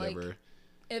rape on or that, like, whatever.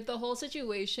 If the whole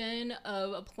situation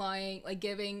of applying, like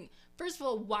giving, first of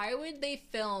all, why would they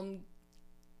film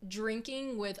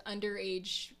drinking with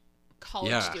underage college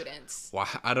Yeah. students? Why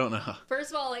I don't know.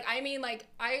 First of all, like, I mean, like,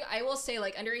 I will say,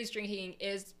 like, underage drinking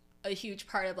is a huge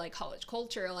part of, like, college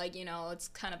culture. Like, you know, it's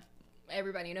kind of,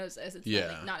 everybody knows this. It's Yeah.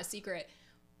 like, not a secret.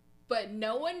 But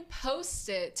no one posts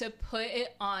it to put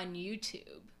it on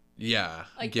YouTube. Yeah,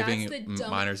 Like, giving that's the dumb-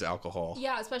 minors alcohol.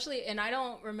 Yeah, especially, and I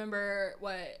don't remember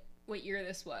what year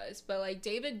this was, but, like,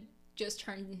 David just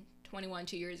turned 21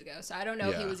 2 years ago. So I don't know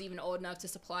if he Yeah. was even old enough to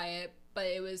supply it, but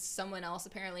it was someone else,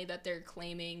 apparently, that they're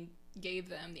claiming gave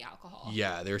them the alcohol.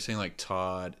 Yeah, they were saying like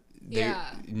Todd.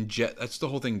 Yeah. That's the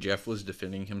whole thing Jeff was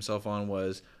defending himself on,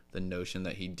 was the notion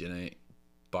that he didn't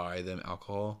buy them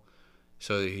alcohol.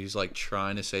 So he's like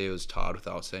trying to say it was Todd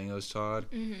without saying it was Todd.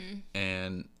 Mm-hmm.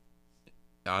 And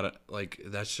I don't, like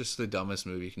that's just the dumbest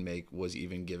move you can make, was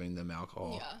even giving them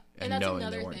alcohol. Yeah. And that's knowing they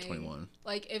another weren't thing. 21.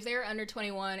 Like, if they're under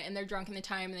 21 and they're drunk in the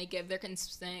time and they give their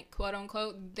consent, quote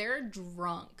unquote, they're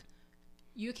drunk.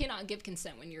 You cannot give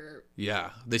consent when you're.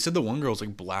 Yeah, they said the one girl's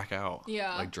like blackout.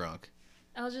 Yeah. Like drunk.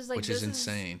 I was just like, Which this is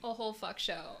insane. a whole fuck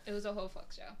show. It was a whole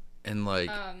fuck show. And like,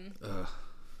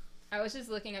 I was just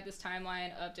looking at this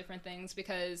timeline of different things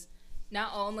because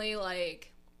not only,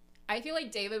 like, I feel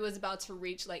like David was about to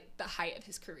reach, like, the height of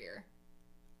his career.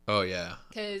 oh yeah.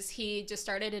 Because he just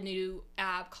started a new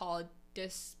app called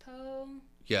Dispo.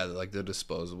 Yeah, like the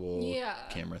disposable Yeah.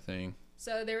 camera thing.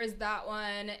 So there was that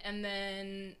one, and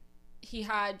then he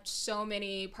had so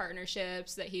many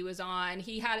partnerships that he was on.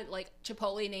 He had, like,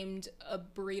 Chipotle named a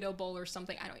burrito bowl or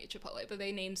something. I don't eat Chipotle, but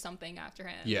they named something after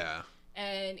him. Yeah.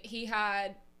 And he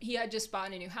had just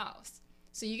bought a new house.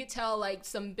 So you could tell, like,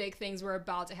 some big things were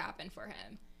about to happen for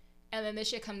him. And then this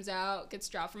shit comes out, gets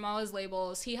dropped from all his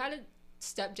labels. He had to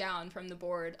step down from the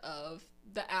board of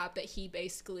the app that he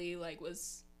basically, like,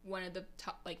 was one of the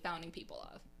top, like, founding people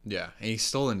of. Yeah, and he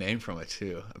stole the name from it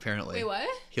too. Apparently. Wait, what?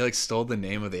 He like stole the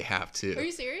name of the app too. Are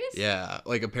you serious? Yeah,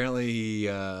 like apparently he,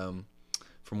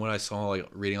 from what I saw, like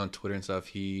reading on Twitter and stuff,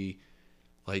 he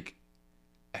like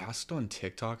asked on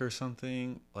TikTok or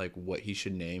something like what he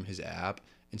should name his app,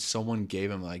 and someone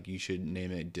gave him like, you should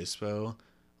name it Dispo,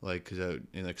 like because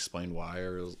and explained why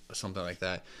or something like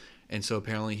that. And so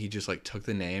apparently he just like took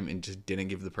the name and just didn't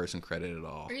give the person credit at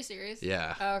all. Are you serious?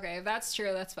 Yeah. Oh, okay, if that's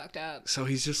true, that's fucked up. So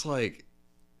he's just like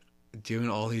doing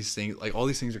all these things, like all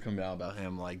these things are coming out about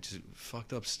him, like just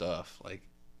fucked up stuff. Like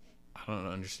I don't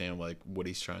understand like what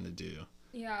he's trying to do.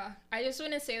 Yeah, I just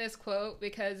want to say this quote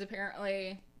because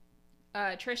apparently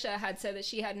Trisha had said that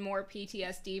she had more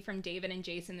PTSD from David and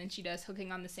Jason than she does hooking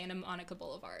on the Santa Monica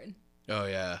Boulevard. Oh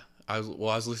yeah, I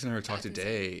was listening to her talk That's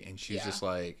today, and she's Yeah. just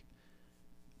like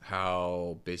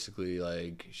how basically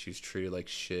like she's treated like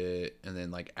shit, and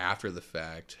then like after the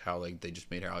fact how like they just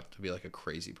made her out to be like a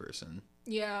crazy person.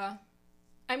 Yeah.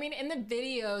 I mean, in the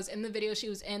video she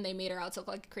was in, they made her out to look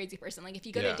like a crazy person. Like, if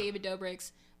you go Yeah. to David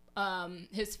Dobrik's,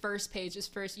 his first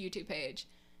YouTube page,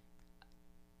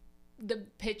 the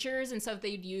pictures and stuff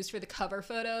they'd used for the cover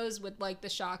photos with, like, the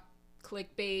shock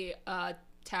clickbait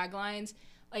taglines,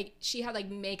 like, she had, like,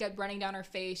 makeup running down her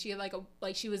face. She had,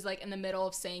 like, she was, like, in the middle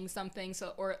of saying something,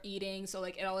 or eating, so,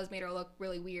 like, it always made her look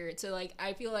really weird. So, like,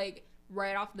 I feel like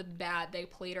right off the bat, they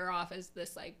played her off as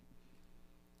this, like,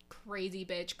 crazy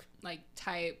bitch, like,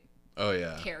 type Oh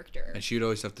yeah. character. And she'd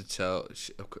always have to tell.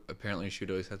 Apparently, she'd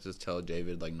always have to tell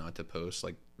David like not to post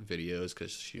like videos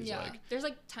because she's like, there's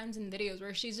like times in videos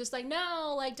where she's just like,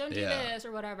 no, like don't do Yeah. this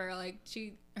or whatever. Like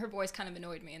her voice kind of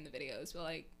annoyed me in the videos, but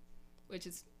like, which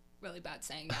is really bad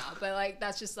saying now, but like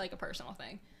that's just like a personal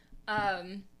thing.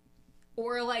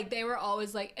 Or like they were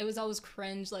always like, it was always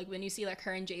cringe like when you see like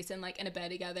her and Jason like in a bed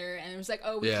together and it was like,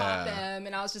 oh, we caught them,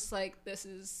 and I was just like, this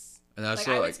is. And that's like,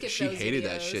 I what would like skip she those hated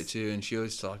that videos. shit too, and she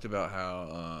always talked about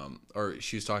how or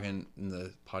she was talking in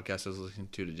the podcast I was listening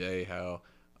to today how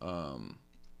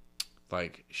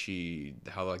like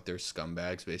how like they're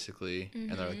scumbags basically,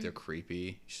 and they're like they're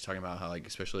creepy. She's talking about how like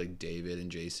especially like David and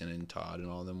Jason and Todd and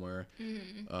all of them were.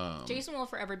 Jason will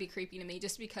forever be creepy to me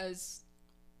just because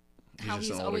He's how just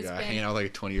he's an older always guy been. hanging out with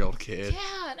like a 20-year-old kid.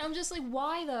 Yeah, and I'm just like,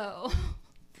 why though?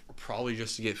 Probably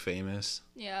just to get famous.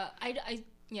 Yeah,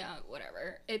 yeah,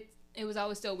 whatever. It was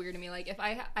always still weird to me. Like if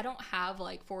I don't have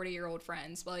like 40-year-old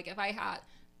friends, but like if I had,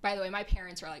 by the way, my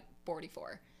parents are like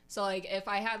 44. So like if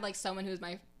I had like someone who's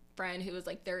my friend who was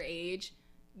like their age,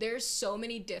 there's so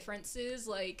many differences.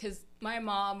 Like, cause my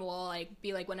mom will like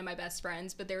be like one of my best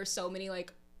friends, but there are so many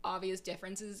like obvious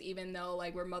differences, even though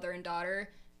like we're mother and daughter,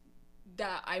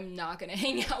 that I'm not gonna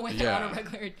hang out with her on a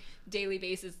regular daily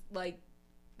basis, like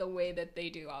the way that they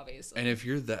do, obviously. And if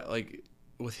you're that like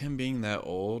with him being that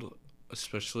old,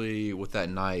 especially with that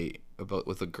night about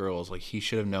with the girls, like he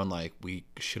should have known like we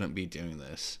shouldn't be doing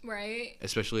this, right?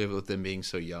 especially with them being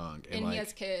so young. And like, he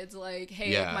has kids. Like,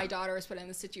 hey, Yeah. if my daughter was put in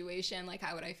this situation, like,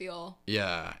 how would I feel?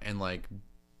 yeah, and like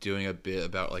doing a bit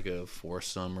about like a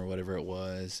foursome or whatever it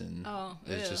was, and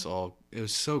it's ew. just all it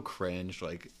was so cringe.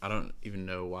 Like I don't even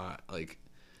know why. Like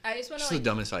I just want just to the like,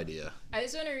 dumbest idea. I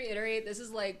just want to reiterate, this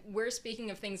is like, we're speaking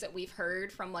of things that we've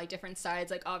heard from like different sides.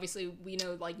 Like, obviously, we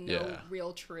know like no Yeah.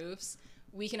 real truths.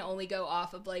 We can only go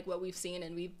off of like what we've seen,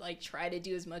 and we've like tried to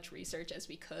do as much research as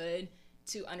we could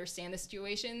to understand the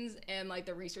situations. And like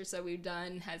the research that we've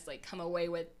done has like come away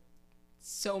with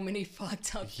so many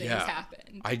fucked up things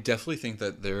happen. I definitely think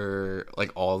that they're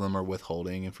like all of them are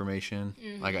withholding information.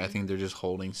 Like I think they're just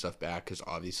holding stuff back because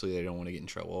obviously they don't want to get in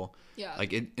trouble. Yeah.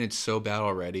 Like it's so bad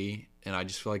already, and I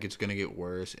just feel like it's gonna get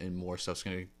worse and more stuff's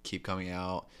gonna keep coming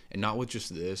out. And not with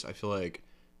just this. I feel like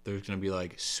there's gonna be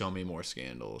like so many more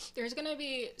scandals. There's gonna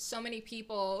be so many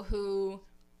people who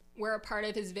were a part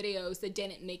of his videos that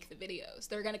didn't make the videos.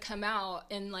 They're gonna come out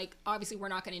and like obviously we're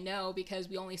not gonna know because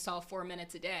we only saw 4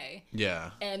 minutes a day.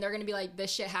 Yeah. And they're gonna be like, this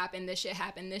shit happened, this shit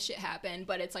happened, this shit happened,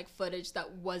 but it's like footage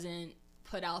that wasn't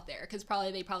put out there because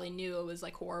they probably knew it was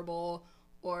like horrible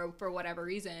or for whatever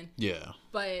reason. Yeah.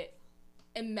 But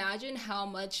imagine how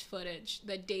much footage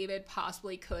that David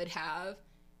possibly could have.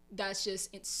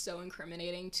 It's so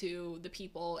incriminating to the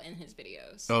people in his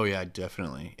videos. Oh yeah,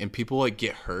 definitely. And people like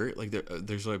get hurt. Like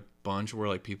there's like a bunch where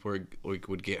like people are, like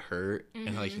would get hurt,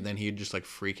 and like then he'd just like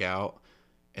freak out,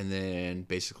 and then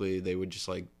basically they would just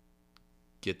like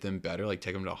get them better, like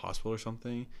take them to a hospital or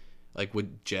something. Like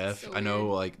with Jeff, So I know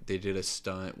weird. like they did a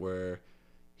stunt where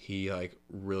he like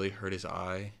really hurt his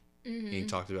eye. He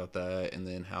talked about that, and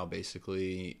then how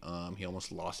basically he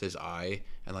almost lost his eye,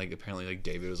 and like apparently like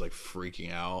David was like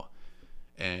freaking out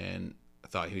and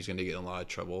thought he was gonna get in a lot of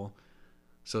trouble.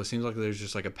 So it seems like there's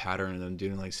just like a pattern of them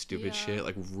doing like stupid shit,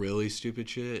 like really stupid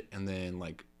shit, and then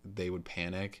like they would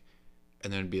panic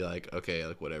and then be like, okay,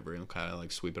 like whatever, and kind of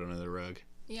like sweep it under the rug.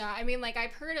 Yeah, I mean, like,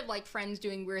 I've heard of, like, friends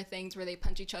doing weird things where they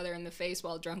punch each other in the face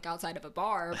while drunk outside of a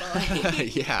bar, but,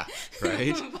 like... Yeah,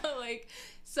 right? But, like,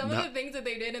 some of the things that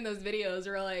they did in those videos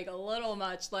were, like, a little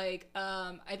much. Like,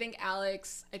 I think Alec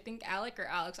or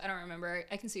Alex, I don't remember.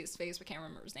 I can see his face, but can't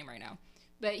remember his name right now.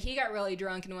 But he got really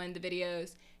drunk in one of the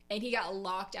videos, and he got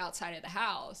locked outside of the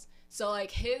house. So,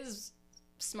 like, his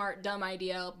smart dumb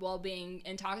idea while being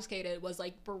intoxicated was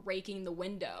like breaking the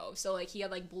window, so like he had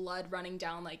like blood running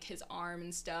down like his arm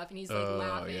and stuff, and he's like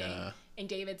laughing, and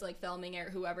David's like filming it,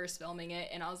 or whoever's filming it,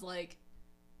 and I was like,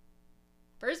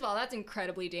 first of all, that's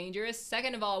incredibly dangerous.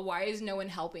 Second of all, why is no one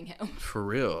helping him? For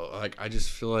real. Like I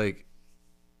just feel like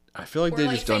they Or,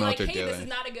 just don't know what they're hey, doing. this is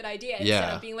not a good idea. Yeah.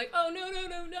 Instead of being like,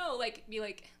 oh no, like be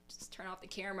like, just turn off the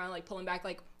camera, like pulling back,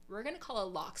 like we're gonna call a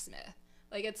locksmith.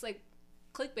 Like it's like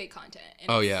clickbait content. And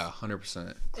Oh yeah,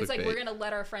 100%. it's like we're gonna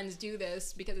let our friends do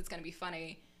this because it's gonna be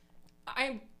funny.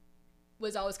 I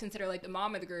was always considered like the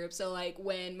mom of the group, so like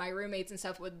when my roommates and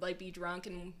stuff would like be drunk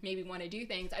and maybe want to do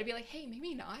things, I'd be like, hey,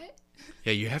 maybe not.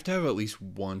 Yeah, you have to have at least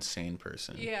one sane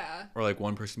person. Yeah. Or like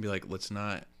one person be like, let's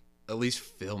not at least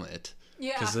film it.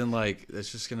 Yeah. Because then like it's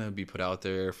just gonna be put out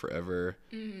there forever.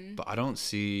 But I don't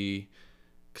see,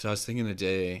 because I was thinking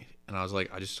today and I was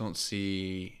like, I just don't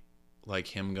see like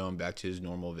him going back to his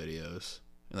normal videos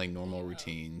and like normal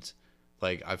routines.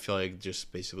 like I feel like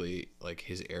just basically like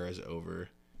his era is over.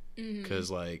 Because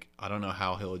like I don't know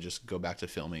how he'll just go back to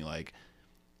filming like.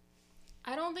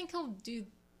 I don't think he'll do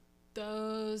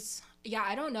those. Yeah,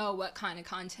 I don't know what kind of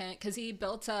content, because he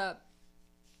built up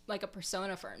like a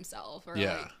persona for himself, or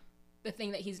Yeah. like the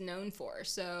thing that he's known for.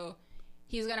 So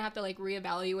he's gonna have to like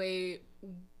reevaluate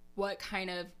what kind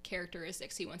of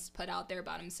characteristics he wants to put out there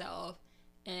about himself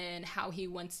and how he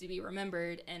wants to be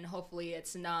remembered. And hopefully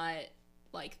it's not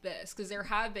like this, because there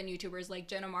have been YouTubers like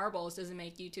Jenna Marbles doesn't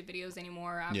make YouTube videos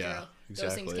anymore after Yeah, those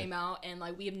things exactly. came out, and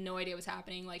like we have no idea what's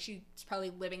happening. Like she's probably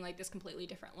living like this completely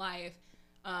different life,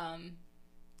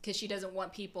 because she doesn't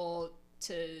want people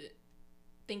to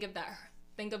think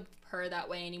of her that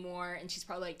way anymore, and she's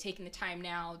probably like taking the time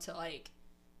now to like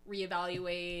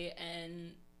reevaluate,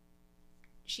 and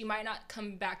she might not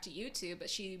come back to YouTube, but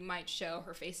she might show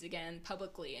her face again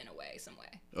publicly in a way, some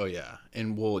way. Oh yeah,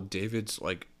 and well, David's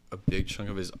like a big chunk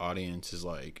of his audience is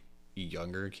like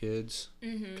younger kids,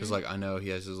 because like I know he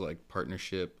has his like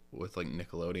partnership with like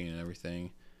Nickelodeon and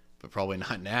everything, but probably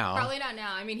not now. Probably not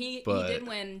now. I mean, he But- did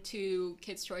win 2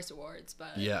 Kids' Choice Awards,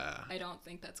 but Yeah. I don't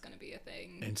think that's going to be a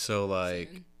thing. And so like,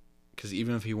 soon. because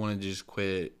even if he wanted to just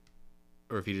quit,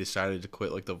 or if he decided to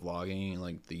quit like the vlogging and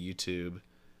like the YouTube,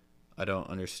 I don't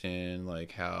understand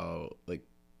like how like,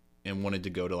 and wanted to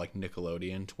go to like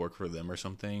Nickelodeon to work for them or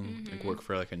something, like work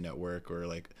for like a network or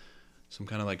like some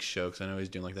kind of like show, because I know he's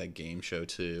doing like that game show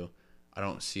too. I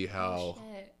don't see how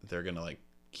shit. they're gonna like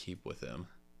keep with him.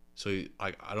 So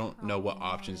I don't know what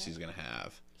options he's gonna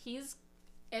have.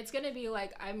 It's going to be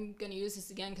like, I'm going to use this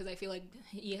again because I feel like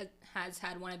he has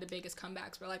had one of the biggest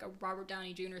comebacks, where like a Robert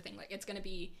Downey Jr. thing, like it's going to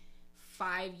be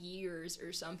 5 years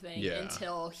or something Yeah.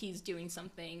 until he's doing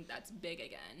something that's big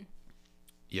again.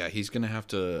 Yeah, he's gonna have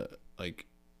to like,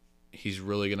 he's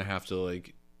really gonna have to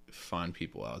like find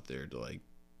people out there to like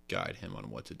guide him on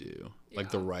what to do, like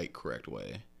the Yeah. right, correct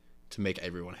way to make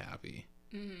everyone happy.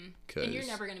 Cause, And you're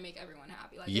never going to make everyone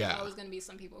happy. Like Yeah. there's always going to be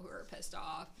some people who are pissed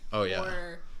off. Oh, yeah.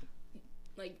 Or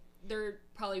like there are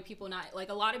probably people not, like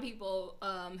a lot of people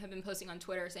have been posting on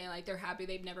Twitter saying like they're happy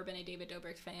they've never been a David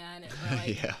Dobrik fan, or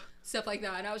like yeah, stuff like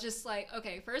that. And I was just like,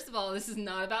 okay, first of all, this is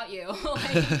not about you.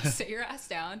 Like, sit your ass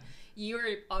down. You are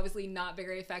obviously not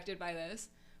very affected by this.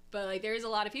 But like there's a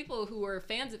lot of people who are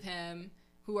fans of him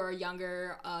who are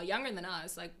younger than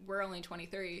us. Like we're only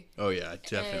 23. oh yeah,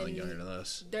 definitely And- younger than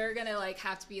us. They're gonna like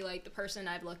have to be like the person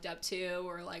I've looked up to,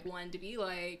 or like wanted to be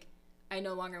like. I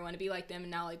no longer want to be like them,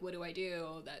 and now like what do I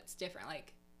do that's different?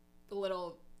 Like the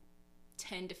little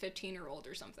 10 to 15-year-old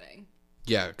or something.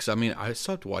 Yeah, because I mean, I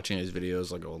stopped watching his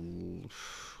videos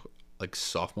like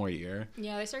sophomore year.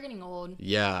 Yeah, they start getting old.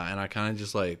 Yeah, and I kind of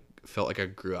just like felt like I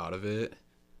grew out of it,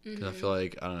 because I feel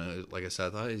like, I don't know, like I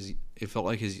said, it felt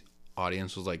like his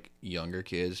audience was like younger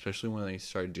kids, especially when they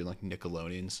started doing like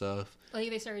Nickelodeon stuff. Like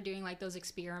they started doing like those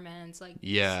experiments, like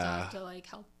Yeah. stuff to like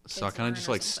help. So I kids kind learn of just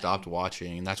or like something. stopped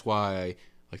watching, and that's why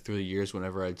like through the years,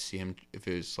 whenever I'd see him, if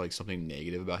it was like something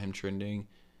negative about him trending,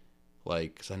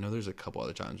 like, because I know there's a couple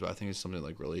other times, but I think it's something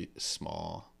like really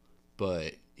small,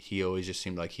 but he always just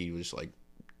seemed like he was like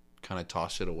kind of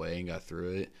tossed it away and got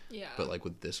through it. Yeah. But like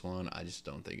with this one, I just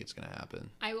don't think it's gonna happen.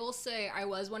 I will say I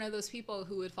was one of those people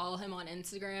who would follow him on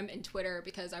Instagram and Twitter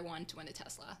because I wanted to win a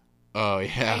Tesla. Oh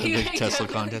yeah, the Like, Tesla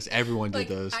contest. Everyone Like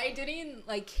did those. I didn't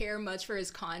like care much for his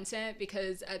content,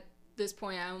 because at this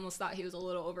point I almost thought he was a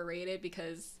little overrated,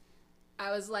 because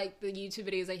I was like, the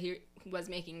YouTube videos that he was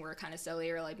making were kind of silly,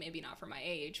 or like maybe not for my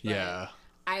age. But Yeah.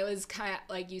 I was kind of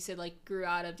like you said, like grew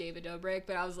out of David Dobrik,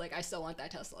 but I was like, I still want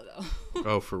that Tesla though.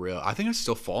 Oh, for real. I think I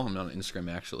still follow him on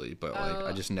Instagram actually, but like I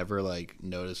Oh. just never like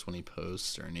notice when he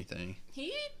posts or anything.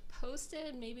 He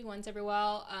posted maybe once every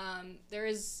while. There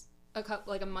is a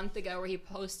couple, like a month ago, where he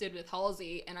posted with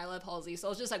Halsey, and I love Halsey, so I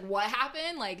was just like, what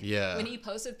happened? Like, Yeah. when he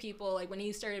posted people, like when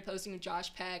he started posting with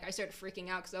Josh Peck, I started freaking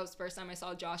out, because that was the first time I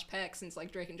saw Josh Peck since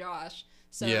like Drake and Josh.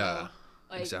 So Yeah,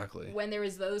 like, exactly. when there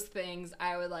was those things,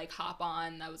 I would like hop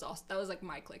on. That was like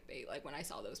my clickbait. Like when I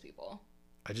saw those people.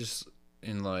 I just,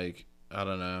 in like, I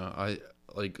don't know. I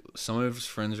like some of his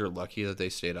friends are lucky that they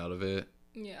stayed out of it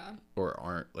Yeah. or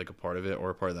aren't like a part of it or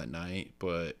a part of that night,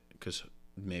 but because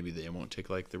maybe they won't take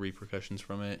like the repercussions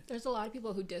from it. There's a lot of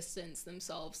people who distance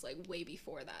themselves like way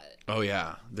before that. Oh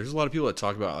yeah, there's a lot of people that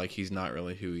talk about like he's not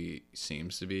really who he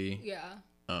seems to be, Yeah.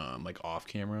 like off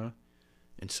camera,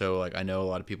 and so like I know a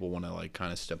lot of people want to like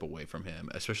kind of step away from him,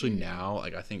 especially now.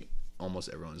 Like I think almost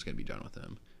everyone's gonna be done with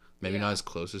him. Maybe Yeah. not his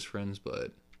closest friends,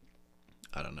 but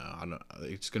I don't know.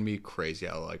 It's gonna be crazy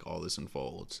how like all this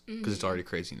unfolds, because it's already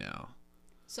crazy now.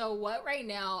 So what right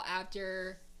now,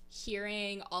 after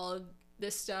hearing all of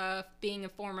this stuff, being a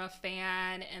former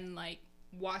fan, and like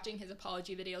watching his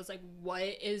apology videos, like, what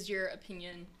is your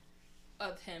opinion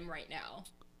of him right now?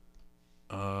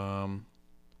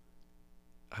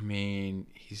 I mean,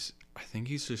 I think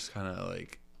he's just kind of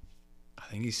like, I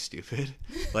think he's stupid.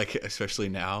 Like, especially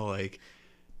now,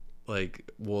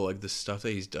 well, like the stuff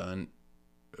that he's done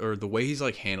or the way he's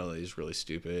like handled it is really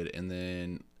stupid. And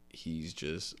then he's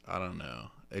just, I don't know.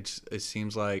 It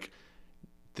seems like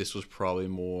this was probably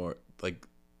more like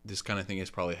this kind of thing has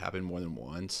probably happened more than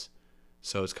once.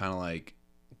 So it's kind of like,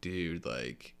 dude,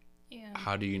 like, Yeah.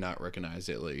 how do you not recognize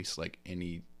at least like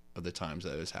any of the times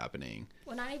that it was happening?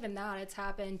 Well, not even that. It's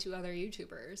happened to other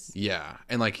YouTubers. Yeah.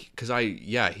 And like,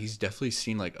 he's definitely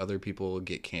seen like other people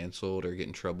get canceled or get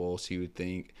in trouble. So you would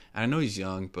think, and I know he's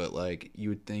young, but like you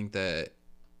would think that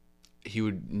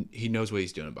he knows what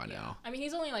he's doing by now. I mean,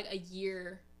 he's only like a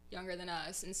year younger than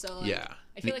us. And so, like, Yeah.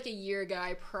 I feel like a year ago,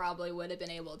 I probably would have been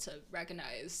able to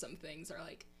recognize some things or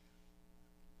like,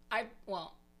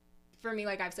 for me,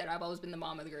 like I've said, I've always been the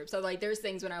mom of the group. So like, there's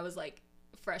things when I was like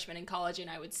freshman in college and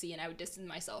I would see and I would distance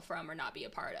myself from or not be a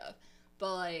part of.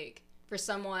 But like for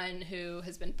someone who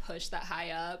has been pushed that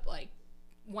high up, like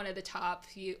one of the top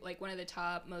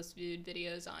most viewed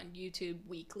videos on YouTube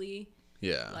weekly,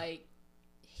 Yeah. like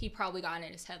he probably got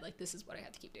in his head like, this is what I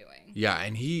have to keep doing. Yeah.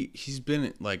 And he's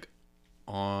been like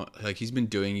he's been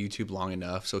doing YouTube long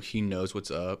enough. So he knows what's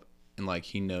up and like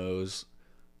he knows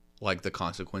like the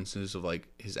consequences of like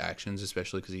his actions,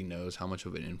 especially because he knows how much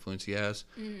of an influence he has.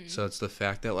 So it's the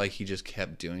fact that like he just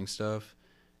kept doing stuff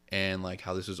and like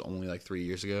how this was only like 3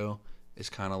 years ago. It's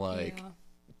kind of like, Yeah.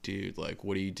 dude, like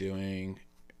what are you doing?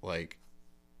 Like,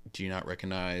 do you not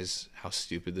recognize how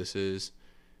stupid this is?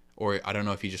 Or I don't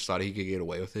know if he just thought he could get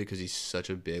away with it because he's such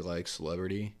a big like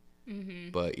celebrity.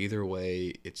 But either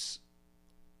way,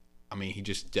 he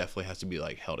just definitely has to be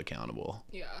like held accountable.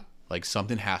 Yeah. Like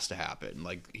something has to happen.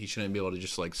 Like he shouldn't be able to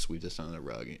just like sweep this under the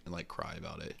rug and like cry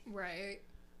about it. Right.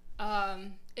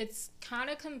 It's kind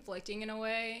of conflicting in a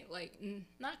way. Like,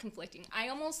 not conflicting. I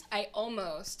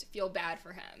almost feel bad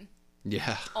for him.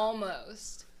 Yeah.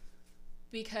 Almost.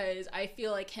 Because I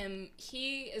feel like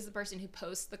he is the person who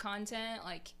posts the content.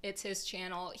 Like, it's his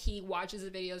channel. He watches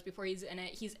the videos before he's in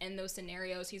it. He's in those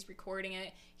scenarios. He's recording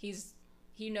it.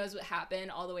 He knows what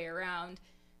happened all the way around.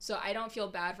 So I don't feel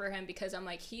bad for him because I'm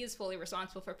like, he is fully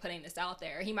responsible for putting this out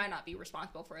there. He might not be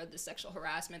responsible for the sexual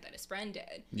harassment that his friend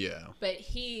did. Yeah. But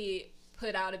he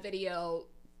put out a video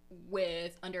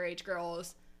with underage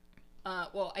girls.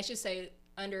 I should say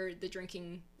under the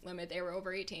drinking limit, they were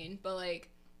over 18. But like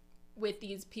with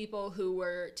these people who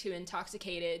were too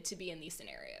intoxicated to be in these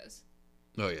scenarios.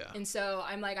 Oh, yeah. And so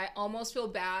I'm like, I almost feel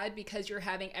bad because you're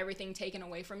having everything taken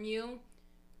away from you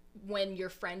when your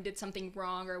friend did something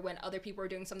wrong or when other people are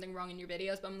doing something wrong in your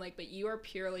videos. But I'm like, but you are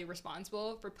purely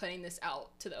responsible for putting this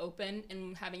out to the open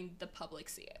and having the public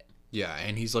see it. Yeah,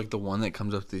 and he's like the one that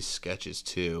comes up with these sketches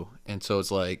too. And so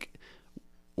it's like,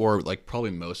 or like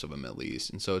probably most of them at least.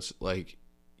 And so it's like,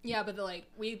 yeah, but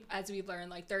as we've learned,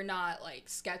 like they're not like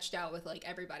sketched out with like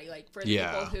everybody. Like for the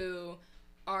Yeah. people who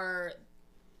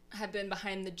have been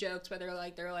behind the jokes, whether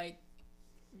like they're like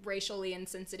racially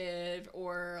insensitive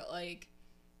or like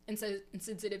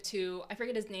insensitive to, I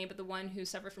forget his name, but the one who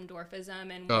suffered from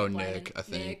dwarfism and oh, went blind Nick, I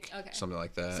think. Nick. Okay. Something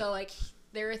like that. So like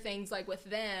there are things like with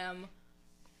them,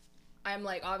 I'm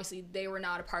like, obviously they were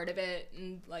not a part of it,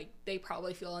 and like they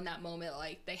probably feel in that moment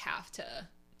like they have to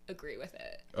agree with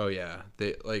it. Oh yeah,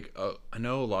 they like. I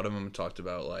know a lot of them talked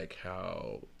about like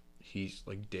how he's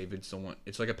like David's the one.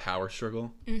 It's like a power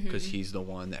struggle because he's the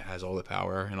one that has all the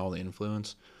power and all the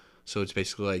influence. So it's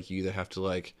basically like you either have to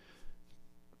like.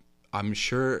 I'm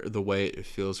sure the way it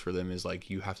feels for them is like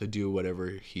you have to do whatever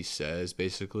he says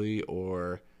basically,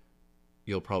 or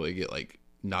you'll probably get like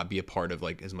not be a part of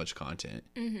like as much content,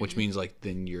 which means like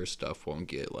then your stuff won't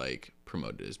get like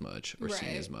promoted as much or seen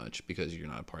Right. as much because you're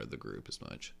not a part of the group as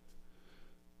much.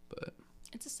 But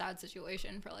It's a sad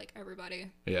situation for like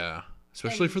everybody. yeah,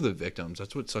 especially for the victims,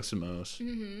 that's what sucks the most.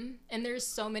 And there's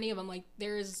so many of them. Like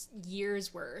there's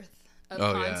years worth of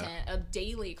Oh, yeah. content, of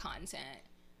daily content,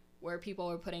 where people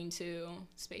are putting to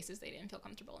spaces they didn't feel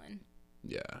comfortable in.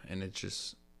 Yeah, and it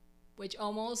just Which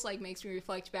almost like makes me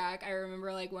reflect back. I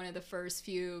remember like one of the first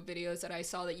few videos that I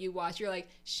saw that you watched. You're like,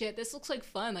 shit, this looks like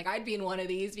fun. Like I'd be in one of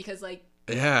these because like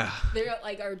yeah. there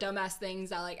like are dumbass things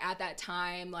that like at that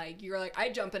time like you're like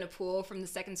I'd jump in a pool from the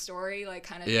second story like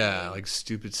kind of Yeah, thing. like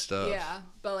stupid stuff. Yeah,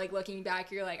 but like looking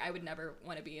back, you're like I would never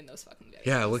want to be in those fucking videos.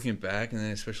 Yeah, looking back, and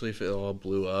then especially if it all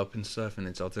blew up and stuff, and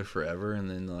it's out there forever, and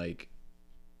then like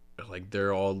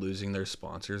they're all losing their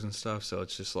sponsors and stuff, so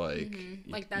it's just like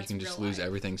Like, you that's can just real lose life.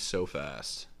 everything so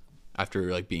fast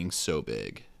after like being so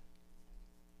big.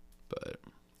 But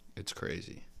It's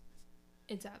crazy.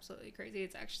 It's absolutely crazy.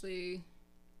 It's actually,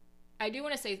 I do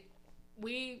want to say,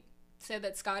 we said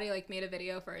that Scotty like made a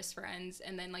video for his friends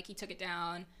and then like he took it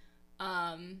down.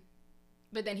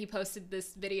 But then he posted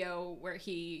this video where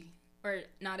or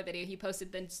not a video, he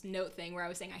posted this note thing where I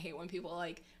was saying I hate when people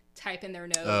like type in their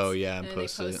notes. Oh yeah, and then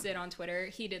post they post it. it on Twitter.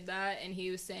 He did that, and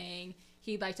he was saying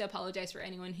he'd like to apologize for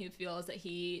anyone who feels that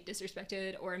he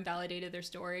disrespected or invalidated their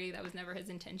story. That was never his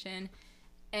intention.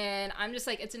 And I'm just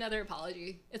like, it's another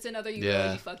apology. It's another you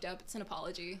really fucked up. It's an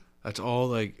apology. That's all.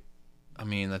 Like, I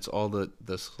mean, that's all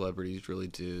the celebrities really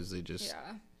do is they just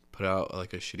put out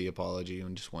like a shitty apology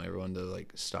and just want everyone to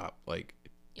like stop like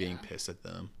being pissed at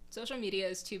them. Social media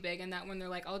is too big, and that when they're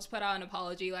like, I'll just put out an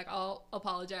apology, like I'll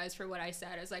apologize for what I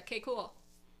said. It's like, okay, cool.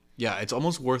 Yeah, it's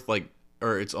almost worth like,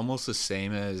 or it's almost the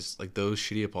same as like those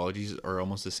shitty apologies are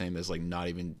almost the same as like not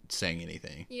even saying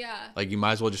anything. Yeah. Like you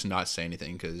might as well just not say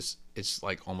anything because it's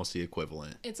like almost the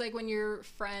equivalent. It's like when your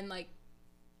friend like,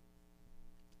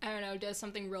 I don't know, does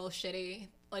something real shitty,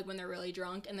 like when they're really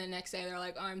drunk, and the next day they're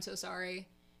like, oh, I'm so sorry,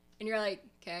 and you're like,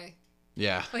 okay.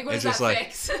 Yeah, Like, what it's does just that like,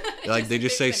 fix? like they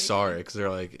just say anything. sorry because they're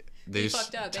like they You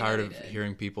just fucked up, they tired know of they did.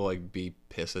 hearing people like be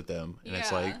pissed at them, and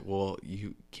it's Yeah. like, well,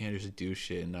 you can't just do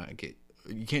shit and not get,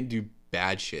 you can't do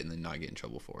bad shit and then not get in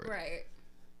trouble for it. Right.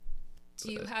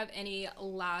 Do you have any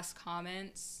last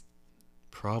comments?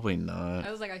 Probably not.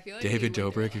 I was like, I feel like David you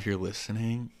would do Dobrik, it. if you're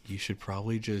listening, you should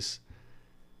probably just,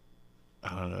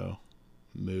 I don't know,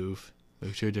 move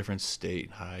to a different state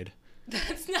and hide.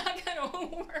 That's not gonna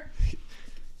work.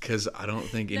 Because I don't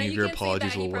think No, any of you your can't say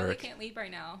apologies that. will You probably work. can't leave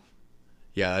right now.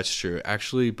 Yeah, that's true.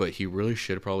 Actually, but he really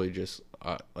should probably just,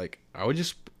 like, I would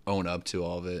just own up to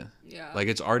all of it. Yeah. Like,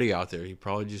 it's already out there. He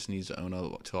probably just needs to own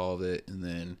up to all of it. And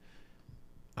then,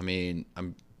 I mean,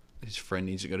 his friend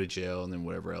needs to go to jail, and then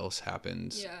whatever else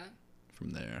happens Yeah.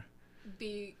 from there.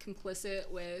 Be complicit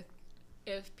with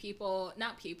if people,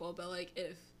 not people, but like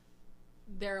if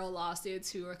there are lawsuits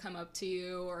who are come up to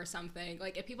you or something.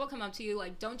 Like if people come up to you,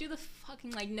 like don't do the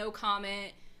fucking like no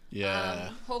comment. Yeah.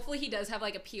 Hopefully he does have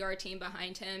like a PR team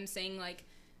behind him saying like,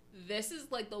 this is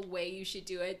like the way you should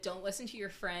do it. Don't listen to your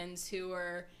friends who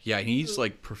are. Yeah, he needs,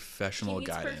 like, He professional needs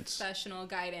guidance. professional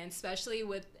guidance, especially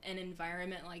with an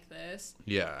environment like this.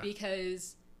 Yeah.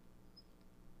 Because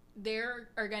there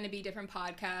are going to be different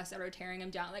podcasts that are tearing him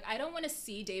down. Like, I don't want to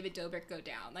see David Dobrik go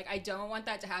down. Like, I don't want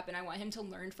that to happen. I want him to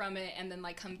learn from it and then,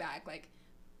 like, come back.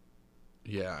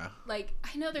 Yeah. Like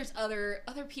I know there's other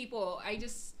people.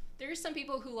 There's some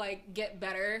people who, like, get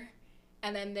better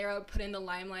and then they're put in the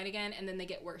limelight again and then they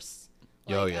get worse.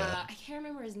 Like, Oh, yeah. I can't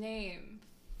remember his name.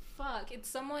 Fuck. It's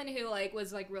someone who, like,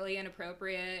 was, like, really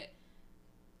inappropriate.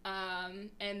 And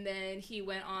then he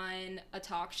went on a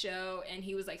talk show and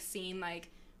he was, like, seen, like,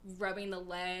 rubbing the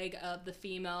leg of the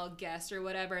female guest or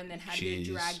whatever and then had to be Jeez.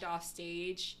 dragged off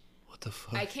stage. What the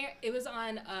fuck? It was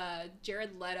on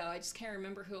Jared Leto. I just can't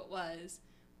remember who it was.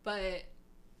 But,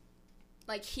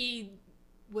 like, he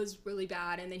was really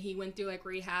bad and then he went through, like,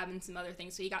 rehab and some other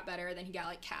things. So he got better. Then he got,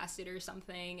 like, casted or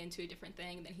something into a different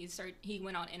thing. And then he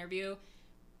went on interview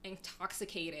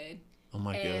intoxicated. Oh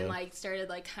my And, God. like, started,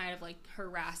 like, kind of, like,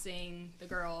 harassing the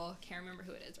girl. Can't remember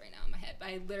who it is right now in my head. But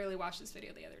I literally watched this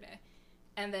video the other day.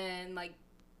 And then, like,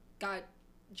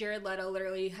 Jared Leto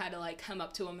literally had to, like, come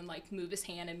up to him and, like, move his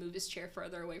hand and move his chair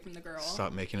further away from the girl.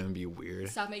 Stop making him be weird.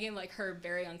 Stop making, like, her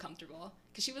very uncomfortable.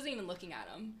 Because she wasn't even looking at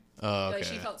him. Oh, okay. Like,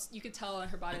 she felt, you could tell on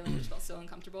her body language felt so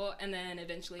uncomfortable. And then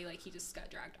eventually, like, he just got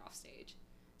dragged off stage.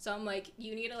 So I'm like,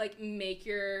 you need to, like, make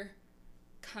your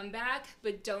comeback,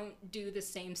 but don't do the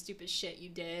same stupid shit you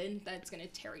did that's going to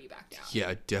tear you back down.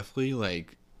 Yeah, definitely,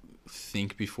 like,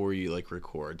 think before you, like,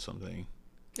 record something.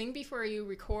 Think before you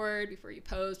record, before you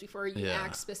post, before you Yeah.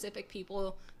 ask specific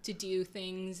people to do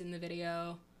things in the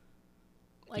video.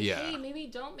 Like, Yeah. hey, maybe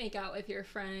don't make out with your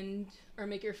friend or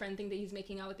make your friend think that he's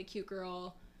making out with a cute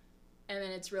girl and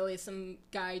then it's really some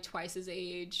guy twice his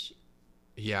age.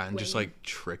 Yeah, and just, When- like,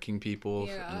 tricking people.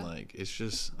 Yeah. And, like, it's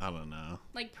just, I don't know.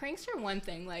 Like, pranks are one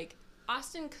thing. Like,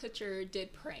 Austin Kutcher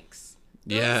did pranks.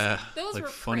 Those like were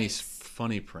funny, pranks.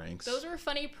 funny pranks. Those were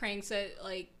funny pranks that,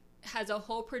 like, has a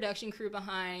whole production crew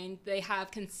behind. They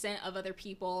have consent of other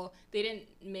people. They didn't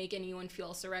make anyone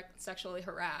feel sexually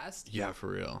harassed. Yeah, for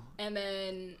real. And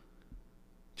then,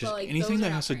 Just like, anything those that are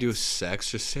not has to do with pranks.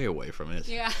 sex, just stay away from it.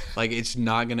 yeah. Like, it's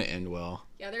not gonna end well.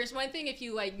 Yeah, there's one thing if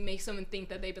you, like, make someone think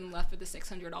that they've been left with a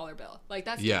 $600 bill. Like,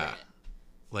 that's Yeah. different.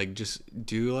 Like, just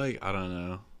do, like, I don't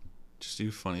know. Just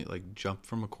do funny, like, jump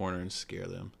from a corner and scare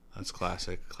them. That's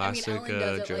classic. Classic I mean, Ellen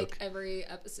does it, joke. like, every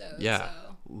episode. Yeah.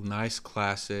 So, Nice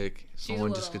classic.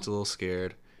 Someone just gets a little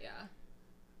scared. yeah.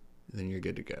 Then you're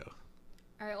good to go.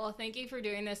 All right, well, thank you for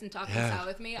doing this and talking Yeah, this out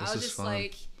with me. I this was is just fun.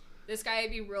 like, this guy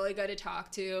would be really good to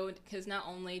talk to because not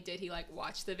only did he like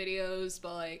watch the videos,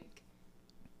 but like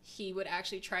he would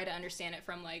actually try to understand it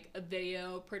from like a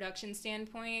video production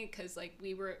standpoint because like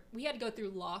we had to go through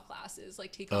law classes,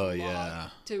 like take on law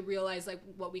to realize like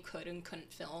what we could and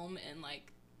couldn't film and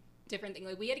like different things.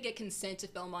 Like we had to get consent to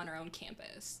film on our own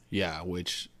campus. Yeah,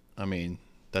 which, I mean,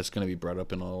 that's going to be brought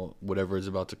up in all whatever is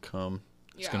about to come.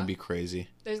 It's going to be crazy.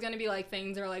 There's going to be like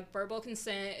things that are like verbal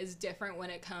consent is different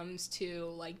when it comes to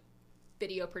like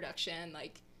video production.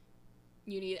 Like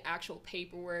you need actual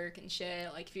paperwork and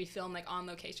shit. Like if you film like on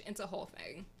location, it's a whole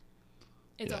thing.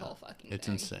 It's a whole fucking thing. It's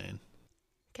insane.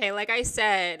 Okay, like I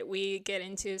said, we get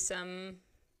into some...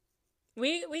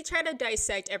 We try to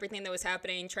dissect everything that was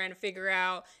happening, trying to figure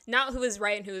out not who is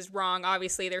right and who is wrong.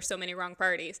 Obviously, there's so many wrong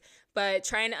parties, but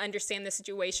trying to understand the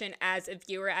situation as a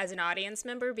viewer, as an audience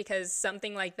member, because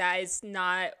something like that is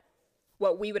not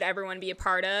what we would ever want to be a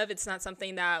part of. It's not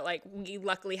something that like we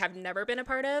luckily have never been a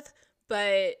part of,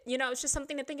 but you know, it's just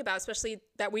something to think about, especially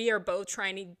that we are both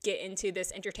trying to get into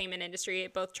this entertainment industry,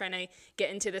 both trying to get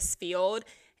into this field.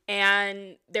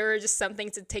 And there are just some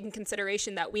things to take in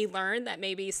consideration that we learned that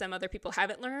maybe some other people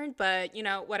haven't learned, but you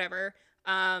know, whatever.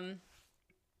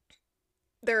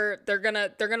 They're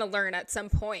gonna learn at some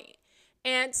point.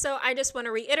 And so I just want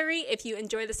to reiterate, if you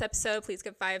enjoy this episode, please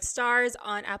give 5 stars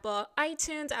on Apple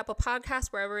iTunes, Apple Podcasts,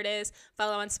 wherever it is.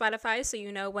 Follow on Spotify so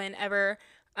you know whenever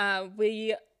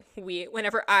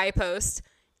whenever I post.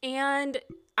 And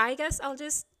I guess I'll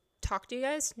just talk to you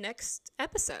guys next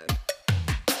episode.